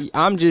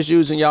 I'm just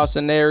using y'all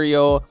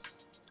scenario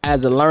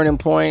as a learning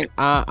point.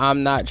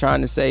 I'm not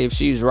trying to say if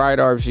she's right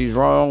or if she's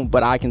wrong,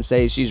 but I can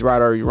say she's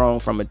right or wrong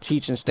from a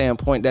teaching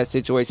standpoint. That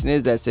situation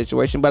is that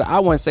situation. But I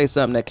want to say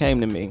something that came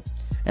to me,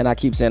 and I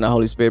keep saying the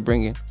Holy Spirit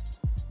bring it.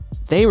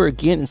 They were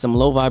getting some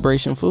low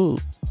vibration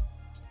food.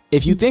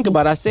 If you think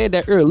about it, I said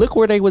that earlier. Look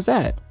where they was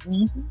at.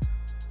 Mm-hmm.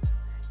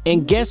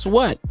 And guess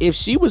what? If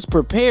she was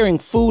preparing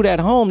food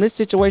at home, this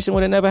situation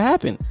would have never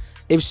happened.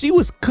 If she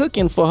was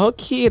cooking for her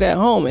kid at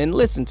home, and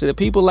listen to the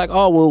people like,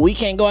 oh, well, we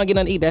can't go out and get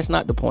nothing to eat. That's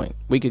not the point.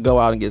 We could go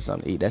out and get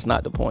something to eat. That's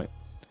not the point.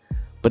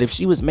 But if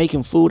she was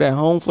making food at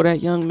home for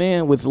that young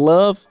man with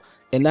love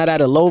and not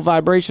at a low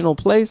vibrational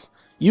place,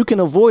 you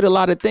can avoid a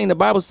lot of things. The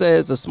Bible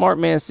says a smart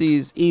man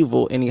sees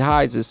evil and he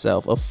hides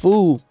himself. A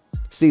fool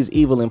sees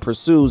evil and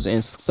pursues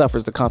and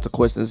suffers the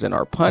consequences and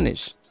are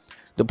punished.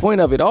 The point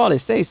of it all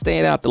is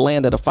staying out the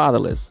land of the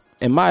fatherless.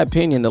 In my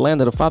opinion, the land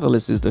of the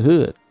fatherless is the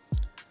hood.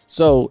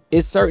 So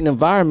it's certain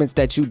environments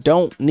that you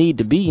don't need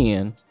to be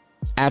in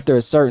after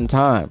a certain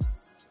time,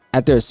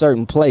 after a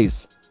certain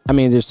place. I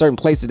mean, there's certain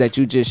places that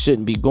you just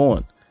shouldn't be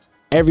going.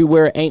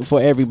 Everywhere ain't for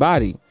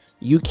everybody.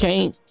 You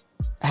can't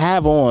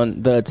have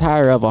on the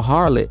attire of a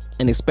harlot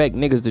and expect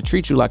niggas to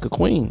treat you like a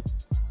queen.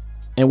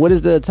 And what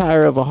is the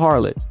attire of a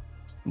harlot?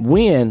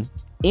 When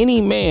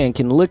any man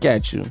can look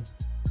at you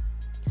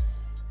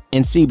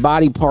and see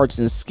body parts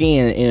and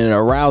skin and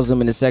arouse them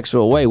in a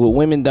sexual way. What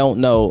women don't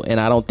know, and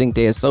I don't think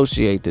they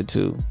associate the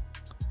two,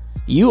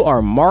 you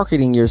are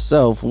marketing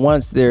yourself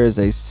once there is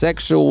a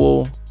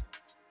sexual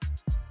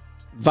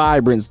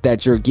vibrance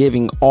that you're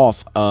giving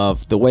off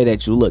of the way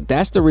that you look.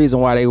 That's the reason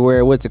why they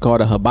wear what's it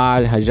called, a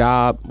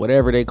hijab,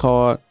 whatever they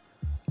call it.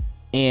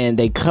 And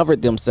they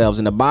covered themselves.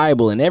 In the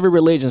Bible and every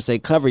religion say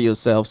cover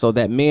yourself so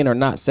that men are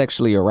not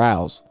sexually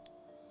aroused.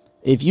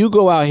 If you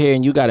go out here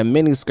and you got a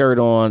mini skirt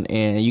on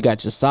and you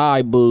got your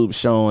side boobs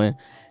showing,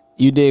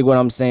 you dig what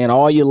I'm saying?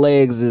 All your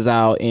legs is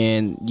out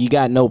and you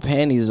got no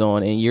panties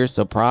on and you're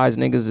surprised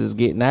niggas is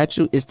getting at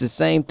you. It's the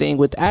same thing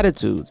with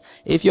attitudes.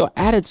 If your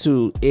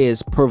attitude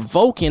is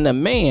provoking a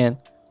man,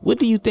 what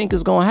do you think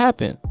is going to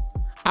happen?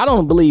 I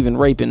don't believe in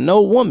raping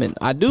no woman.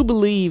 I do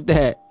believe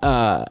that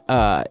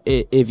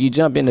if you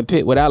jump in the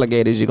pit with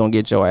alligators, you're going to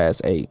get your ass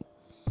ate.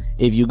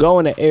 If you go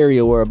in an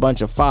area where a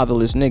bunch of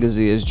fatherless niggas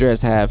is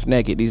dressed half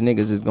naked, these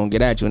niggas is gonna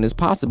get at you and it's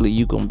possibly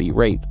you gonna be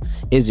raped.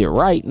 Is it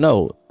right?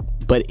 No.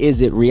 But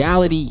is it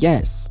reality?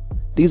 Yes.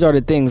 These are the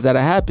things that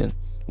happen.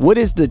 What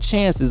is the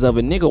chances of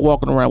a nigga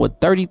walking around with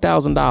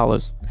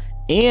 $30,000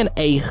 in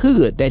a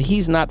hood that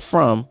he's not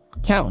from,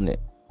 counting it,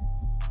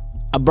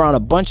 around a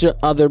bunch of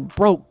other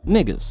broke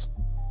niggas?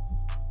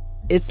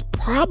 It's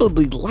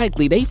probably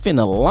likely they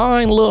finna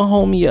line little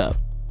homie up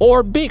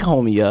or big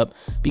homie up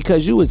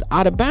because you is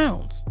out of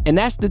bounds. And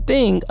that's the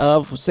thing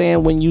of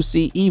saying when you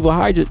see evil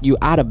Hydra, you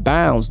out of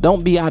bounds.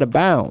 Don't be out of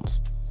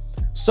bounds.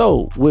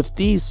 So with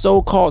these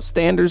so-called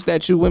standards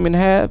that you women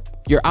have,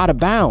 you're out of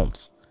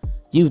bounds.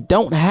 You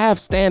don't have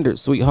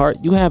standards, sweetheart.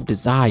 You have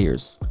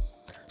desires.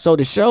 So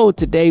the show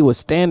today was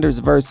standards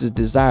versus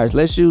desires.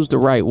 Let's use the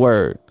right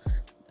word.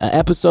 An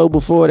episode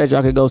before that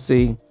y'all could go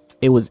see,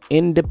 it was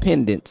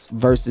independence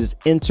versus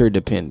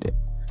interdependent.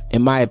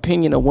 In my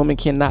opinion, a woman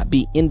cannot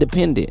be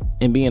independent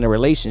and be in a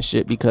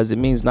relationship because it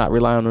means not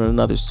relying on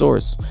another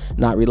source,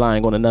 not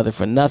relying on another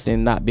for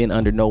nothing, not being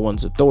under no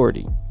one's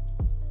authority.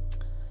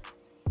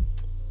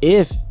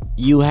 If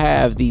you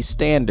have these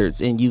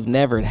standards and you've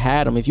never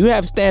had them, if you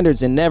have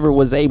standards and never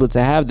was able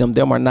to have them,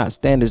 them are not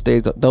standards.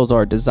 Those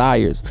are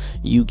desires.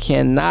 You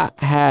cannot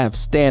have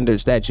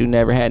standards that you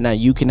never had. Now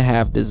you can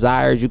have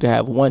desires. You can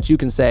have wants. You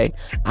can say,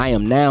 I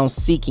am now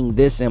seeking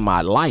this in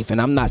my life.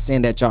 And I'm not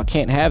saying that y'all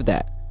can't have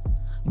that.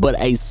 But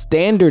a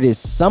standard is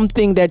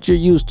something that you're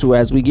used to.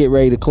 As we get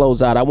ready to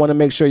close out, I want to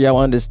make sure y'all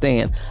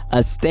understand.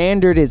 A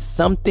standard is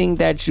something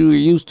that you're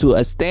used to.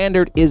 A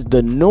standard is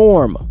the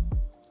norm.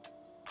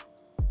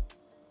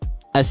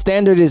 A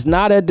standard is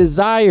not a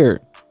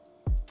desire.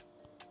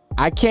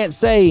 I can't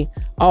say,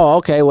 oh,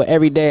 okay, well,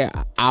 every day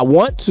I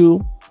want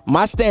to.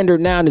 My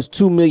standard now is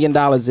 $2 million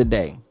a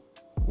day.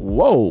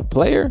 Whoa,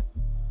 player.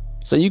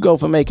 So you go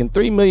from making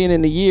 $3 million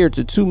in a year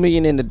to $2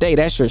 million in a day.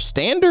 That's your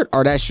standard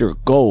or that's your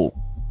goal?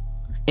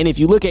 And if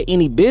you look at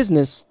any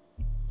business,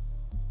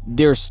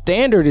 their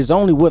standard is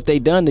only what they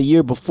done the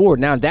year before.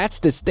 Now that's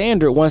the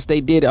standard. Once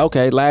they did,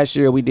 okay, last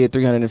year we did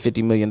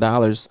 $350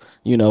 million.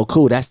 You know,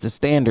 cool. That's the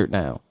standard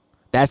now.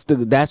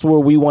 That's where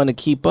we want to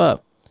keep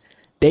up.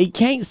 They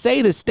can't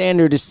say the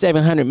standard is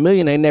 700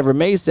 million. They never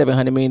made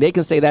 700 million. They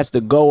can say that's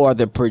the goal or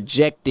the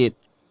projected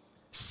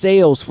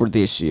sales for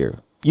this year.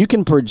 You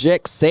can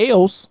project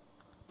sales,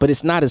 but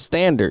it's not a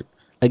standard.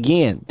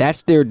 Again,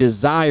 that's their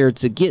desire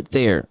to get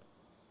there.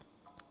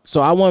 So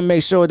I want to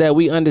make sure that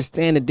we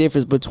understand the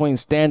difference between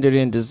standard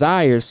and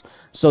desires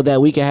so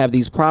that we can have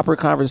these proper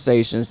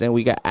conversations and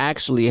we can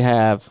actually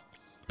have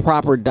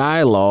proper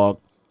dialogue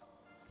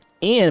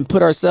and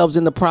put ourselves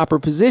in the proper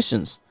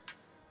positions,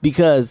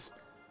 because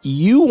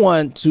you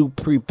want to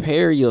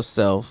prepare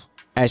yourself.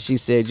 As she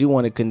said, you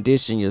want to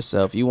condition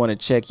yourself. You want to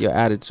check your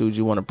attitude.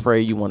 You want to pray.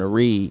 You want to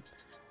read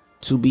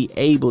to be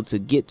able to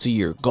get to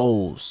your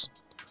goals.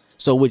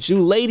 So what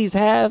you ladies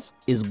have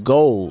is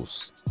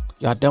goals.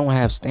 Y'all don't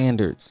have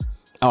standards.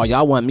 Oh,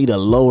 y'all want me to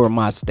lower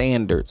my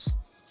standards.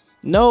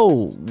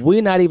 No,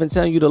 we're not even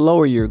telling you to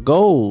lower your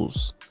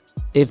goals.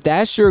 If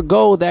that's your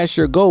goal, that's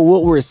your goal.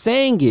 What we're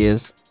saying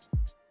is,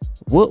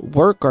 what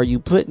work are you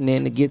putting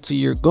in to get to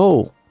your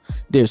goal?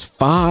 There's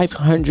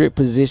 500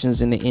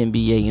 positions in the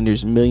NBA and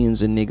there's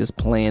millions of niggas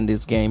playing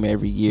this game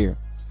every year.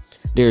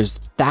 There's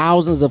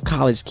thousands of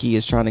college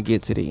kids trying to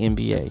get to the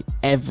NBA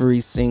every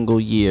single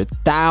year.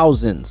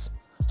 Thousands,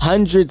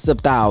 hundreds of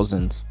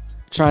thousands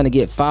trying to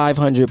get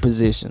 500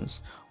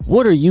 positions.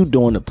 What are you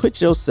doing to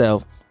put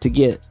yourself to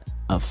get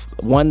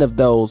one of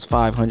those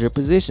 500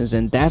 positions?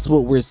 And that's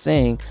what we're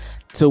saying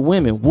to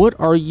women. What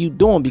are you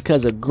doing?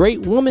 Because a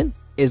great woman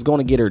is going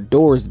to get her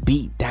doors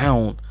beat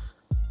down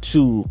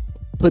to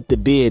put the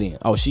bid in.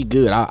 Oh, she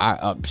good.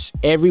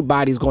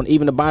 Everybody's going.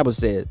 Even the Bible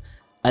says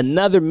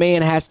another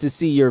man has to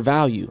see your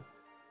value.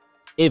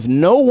 If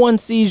no one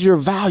sees your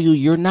value,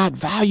 you're not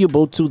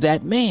valuable to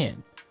that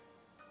man.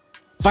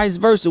 Vice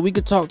versa, we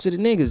could talk to the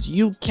niggas.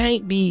 You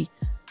can't be,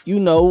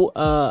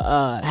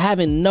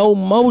 having no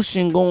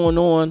motion going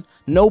on,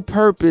 no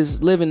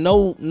purpose, living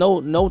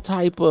no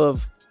type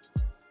of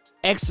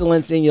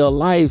excellence in your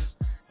life,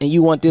 and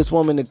you want this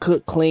woman to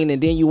cook, clean,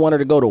 and then you want her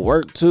to go to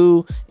work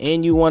too,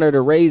 and you want her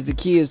to raise the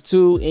kids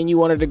too, and you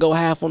want her to go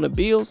half on the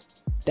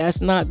bills.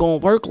 That's not gonna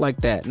work like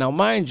that. Now,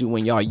 mind you,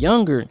 when y'all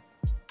younger,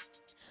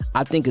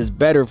 I think it's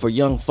better for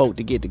young folk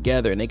to get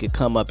together and they could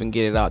come up and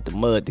get it out the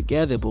mud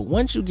together. But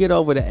once you get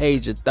over the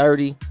age of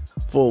 30,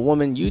 for a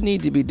woman, you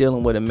need to be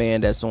dealing with a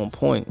man that's on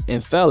point.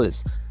 And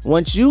fellas,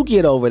 once you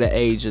get over the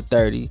age of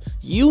 30,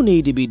 you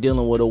need to be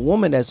dealing with a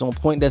woman that's on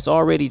point, that's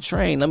already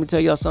trained. Let me tell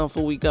y'all something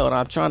before we go, and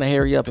I'm trying to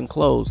hurry up and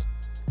close.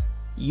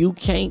 You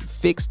can't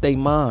fix their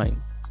mind.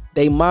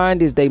 They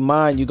mind is they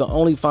mind. You can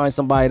only find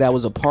somebody that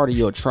was a part of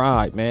your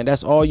tribe, man.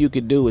 That's all you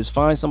could do, is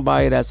find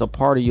somebody that's a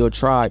part of your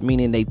tribe,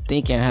 meaning they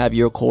think and have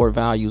your core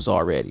values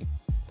already.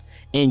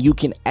 And you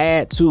can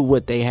add to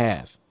what they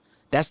have.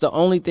 That's the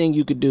only thing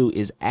you could do,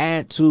 is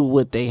add to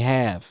what they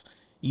have.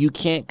 You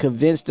can't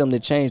convince them to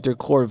change their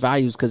core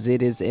values because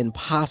it is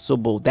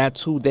impossible.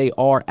 That's who they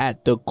are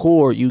at the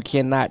core. You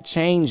cannot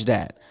change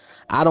that.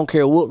 I don't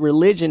care what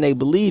religion they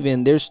believe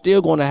in. They're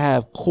still going to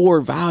have core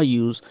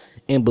values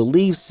and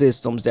belief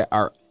systems that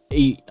are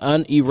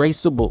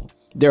unerasable.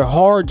 Their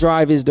hard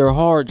drive is their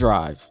hard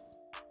drive.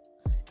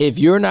 If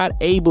you're not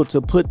able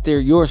to put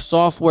your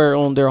software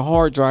on their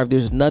hard drive,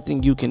 there's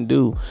nothing you can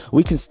do.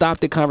 We can stop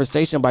the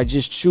conversation by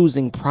just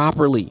choosing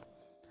properly.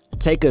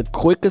 Take a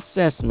quick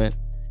assessment.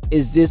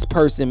 Is this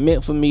person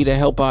meant for me to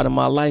help out in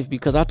my life?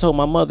 Because I told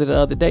my mother the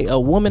other day, a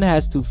woman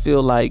has to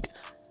feel like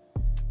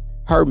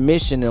her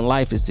mission in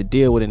life is to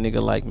deal with a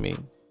nigga like me,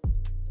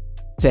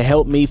 to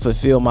help me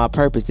fulfill my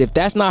purpose. If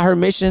that's not her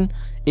mission,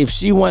 if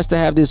she wants to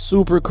have this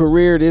super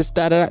career,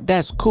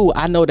 that's cool.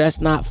 I know that's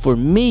not for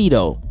me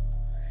though.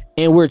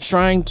 And we're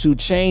trying to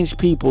change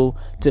people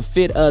to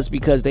fit us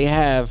because they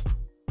have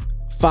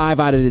 5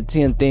 out of the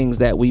 10 things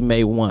that we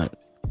may want.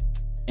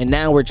 And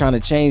now we're trying to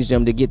change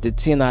them to get to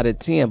 10 out of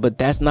 10, but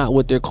that's not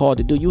what they're called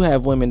to do. You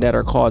have women that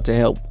are called to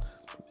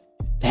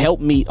help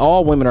meet.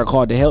 All women are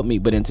called to help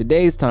meet. But in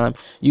today's time,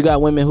 you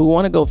got women who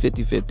want to go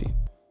 50-50.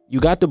 You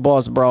got the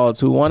boss broads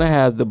who want to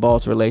have the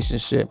boss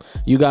relationship.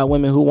 You got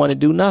women who want to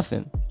do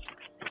nothing.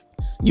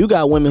 You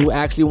got women who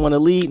actually want to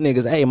lead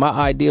niggas. Hey, my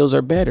ideals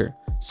are better.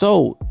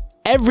 So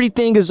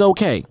everything is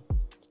okay.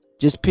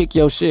 Just pick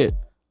your shit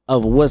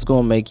of what's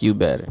going to make you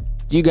better.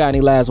 You got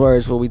any last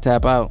words before we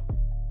tap out?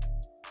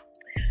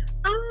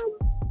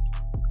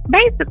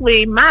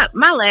 Basically, my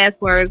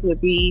last words would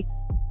be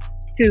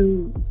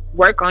to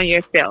work on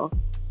yourself.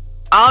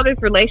 All this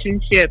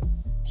relationship,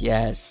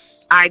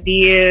 yes,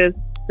 ideas,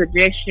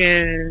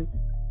 suggestions,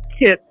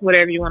 tips,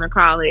 whatever you want to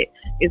call it,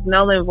 is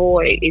null and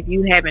void if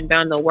you haven't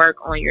done the work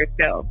on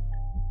yourself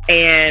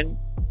and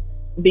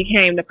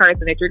became the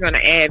person that you're going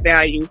to add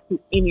value to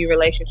any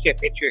relationship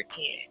that you're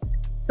in.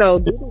 So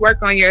do the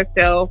work on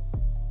yourself.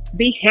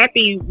 Be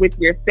happy with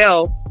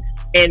yourself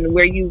and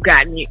where you've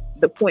gotten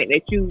the point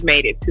that you've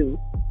made it to,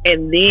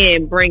 and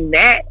then bring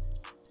that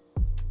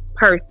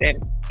person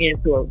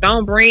into it.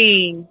 Don't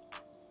bring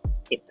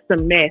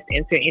some mess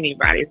into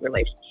anybody's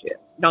relationship.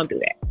 Don't do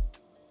that.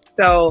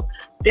 So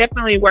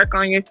definitely work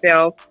on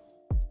yourself,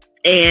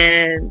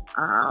 and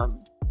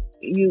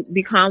you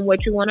become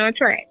what you want to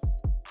attract.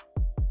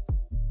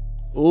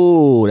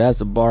 Ooh, that's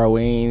a bar.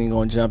 We ain't even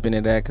gonna jump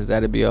into that because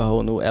that'd be a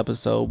whole new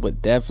episode.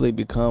 But definitely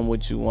become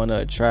what you want to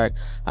attract.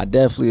 I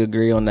definitely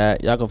agree on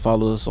that. Y'all can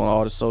follow us on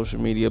all the social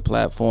media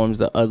platforms.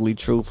 The Ugly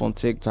Truth on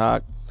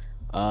TikTok,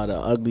 the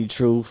Ugly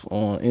Truth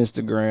on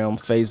Instagram,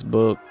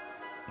 Facebook,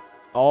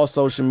 all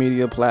social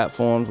media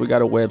platforms. We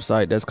got a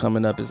website that's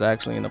coming up. It's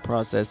actually in the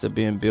process of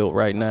being built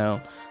right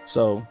now.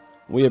 So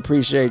we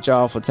appreciate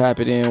y'all for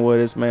tapping in with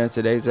us, man.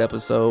 Today's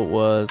episode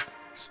was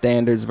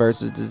standards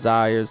versus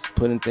desires,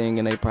 putting things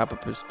in a proper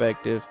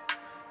perspective.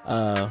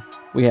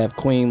 We have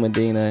Queen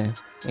Medina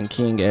and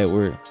King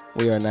Edward.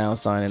 We are now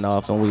signing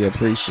off, and we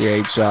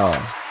appreciate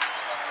y'all.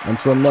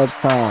 Until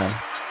next time,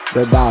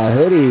 goodbye,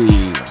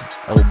 hoodie.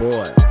 Oh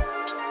boy.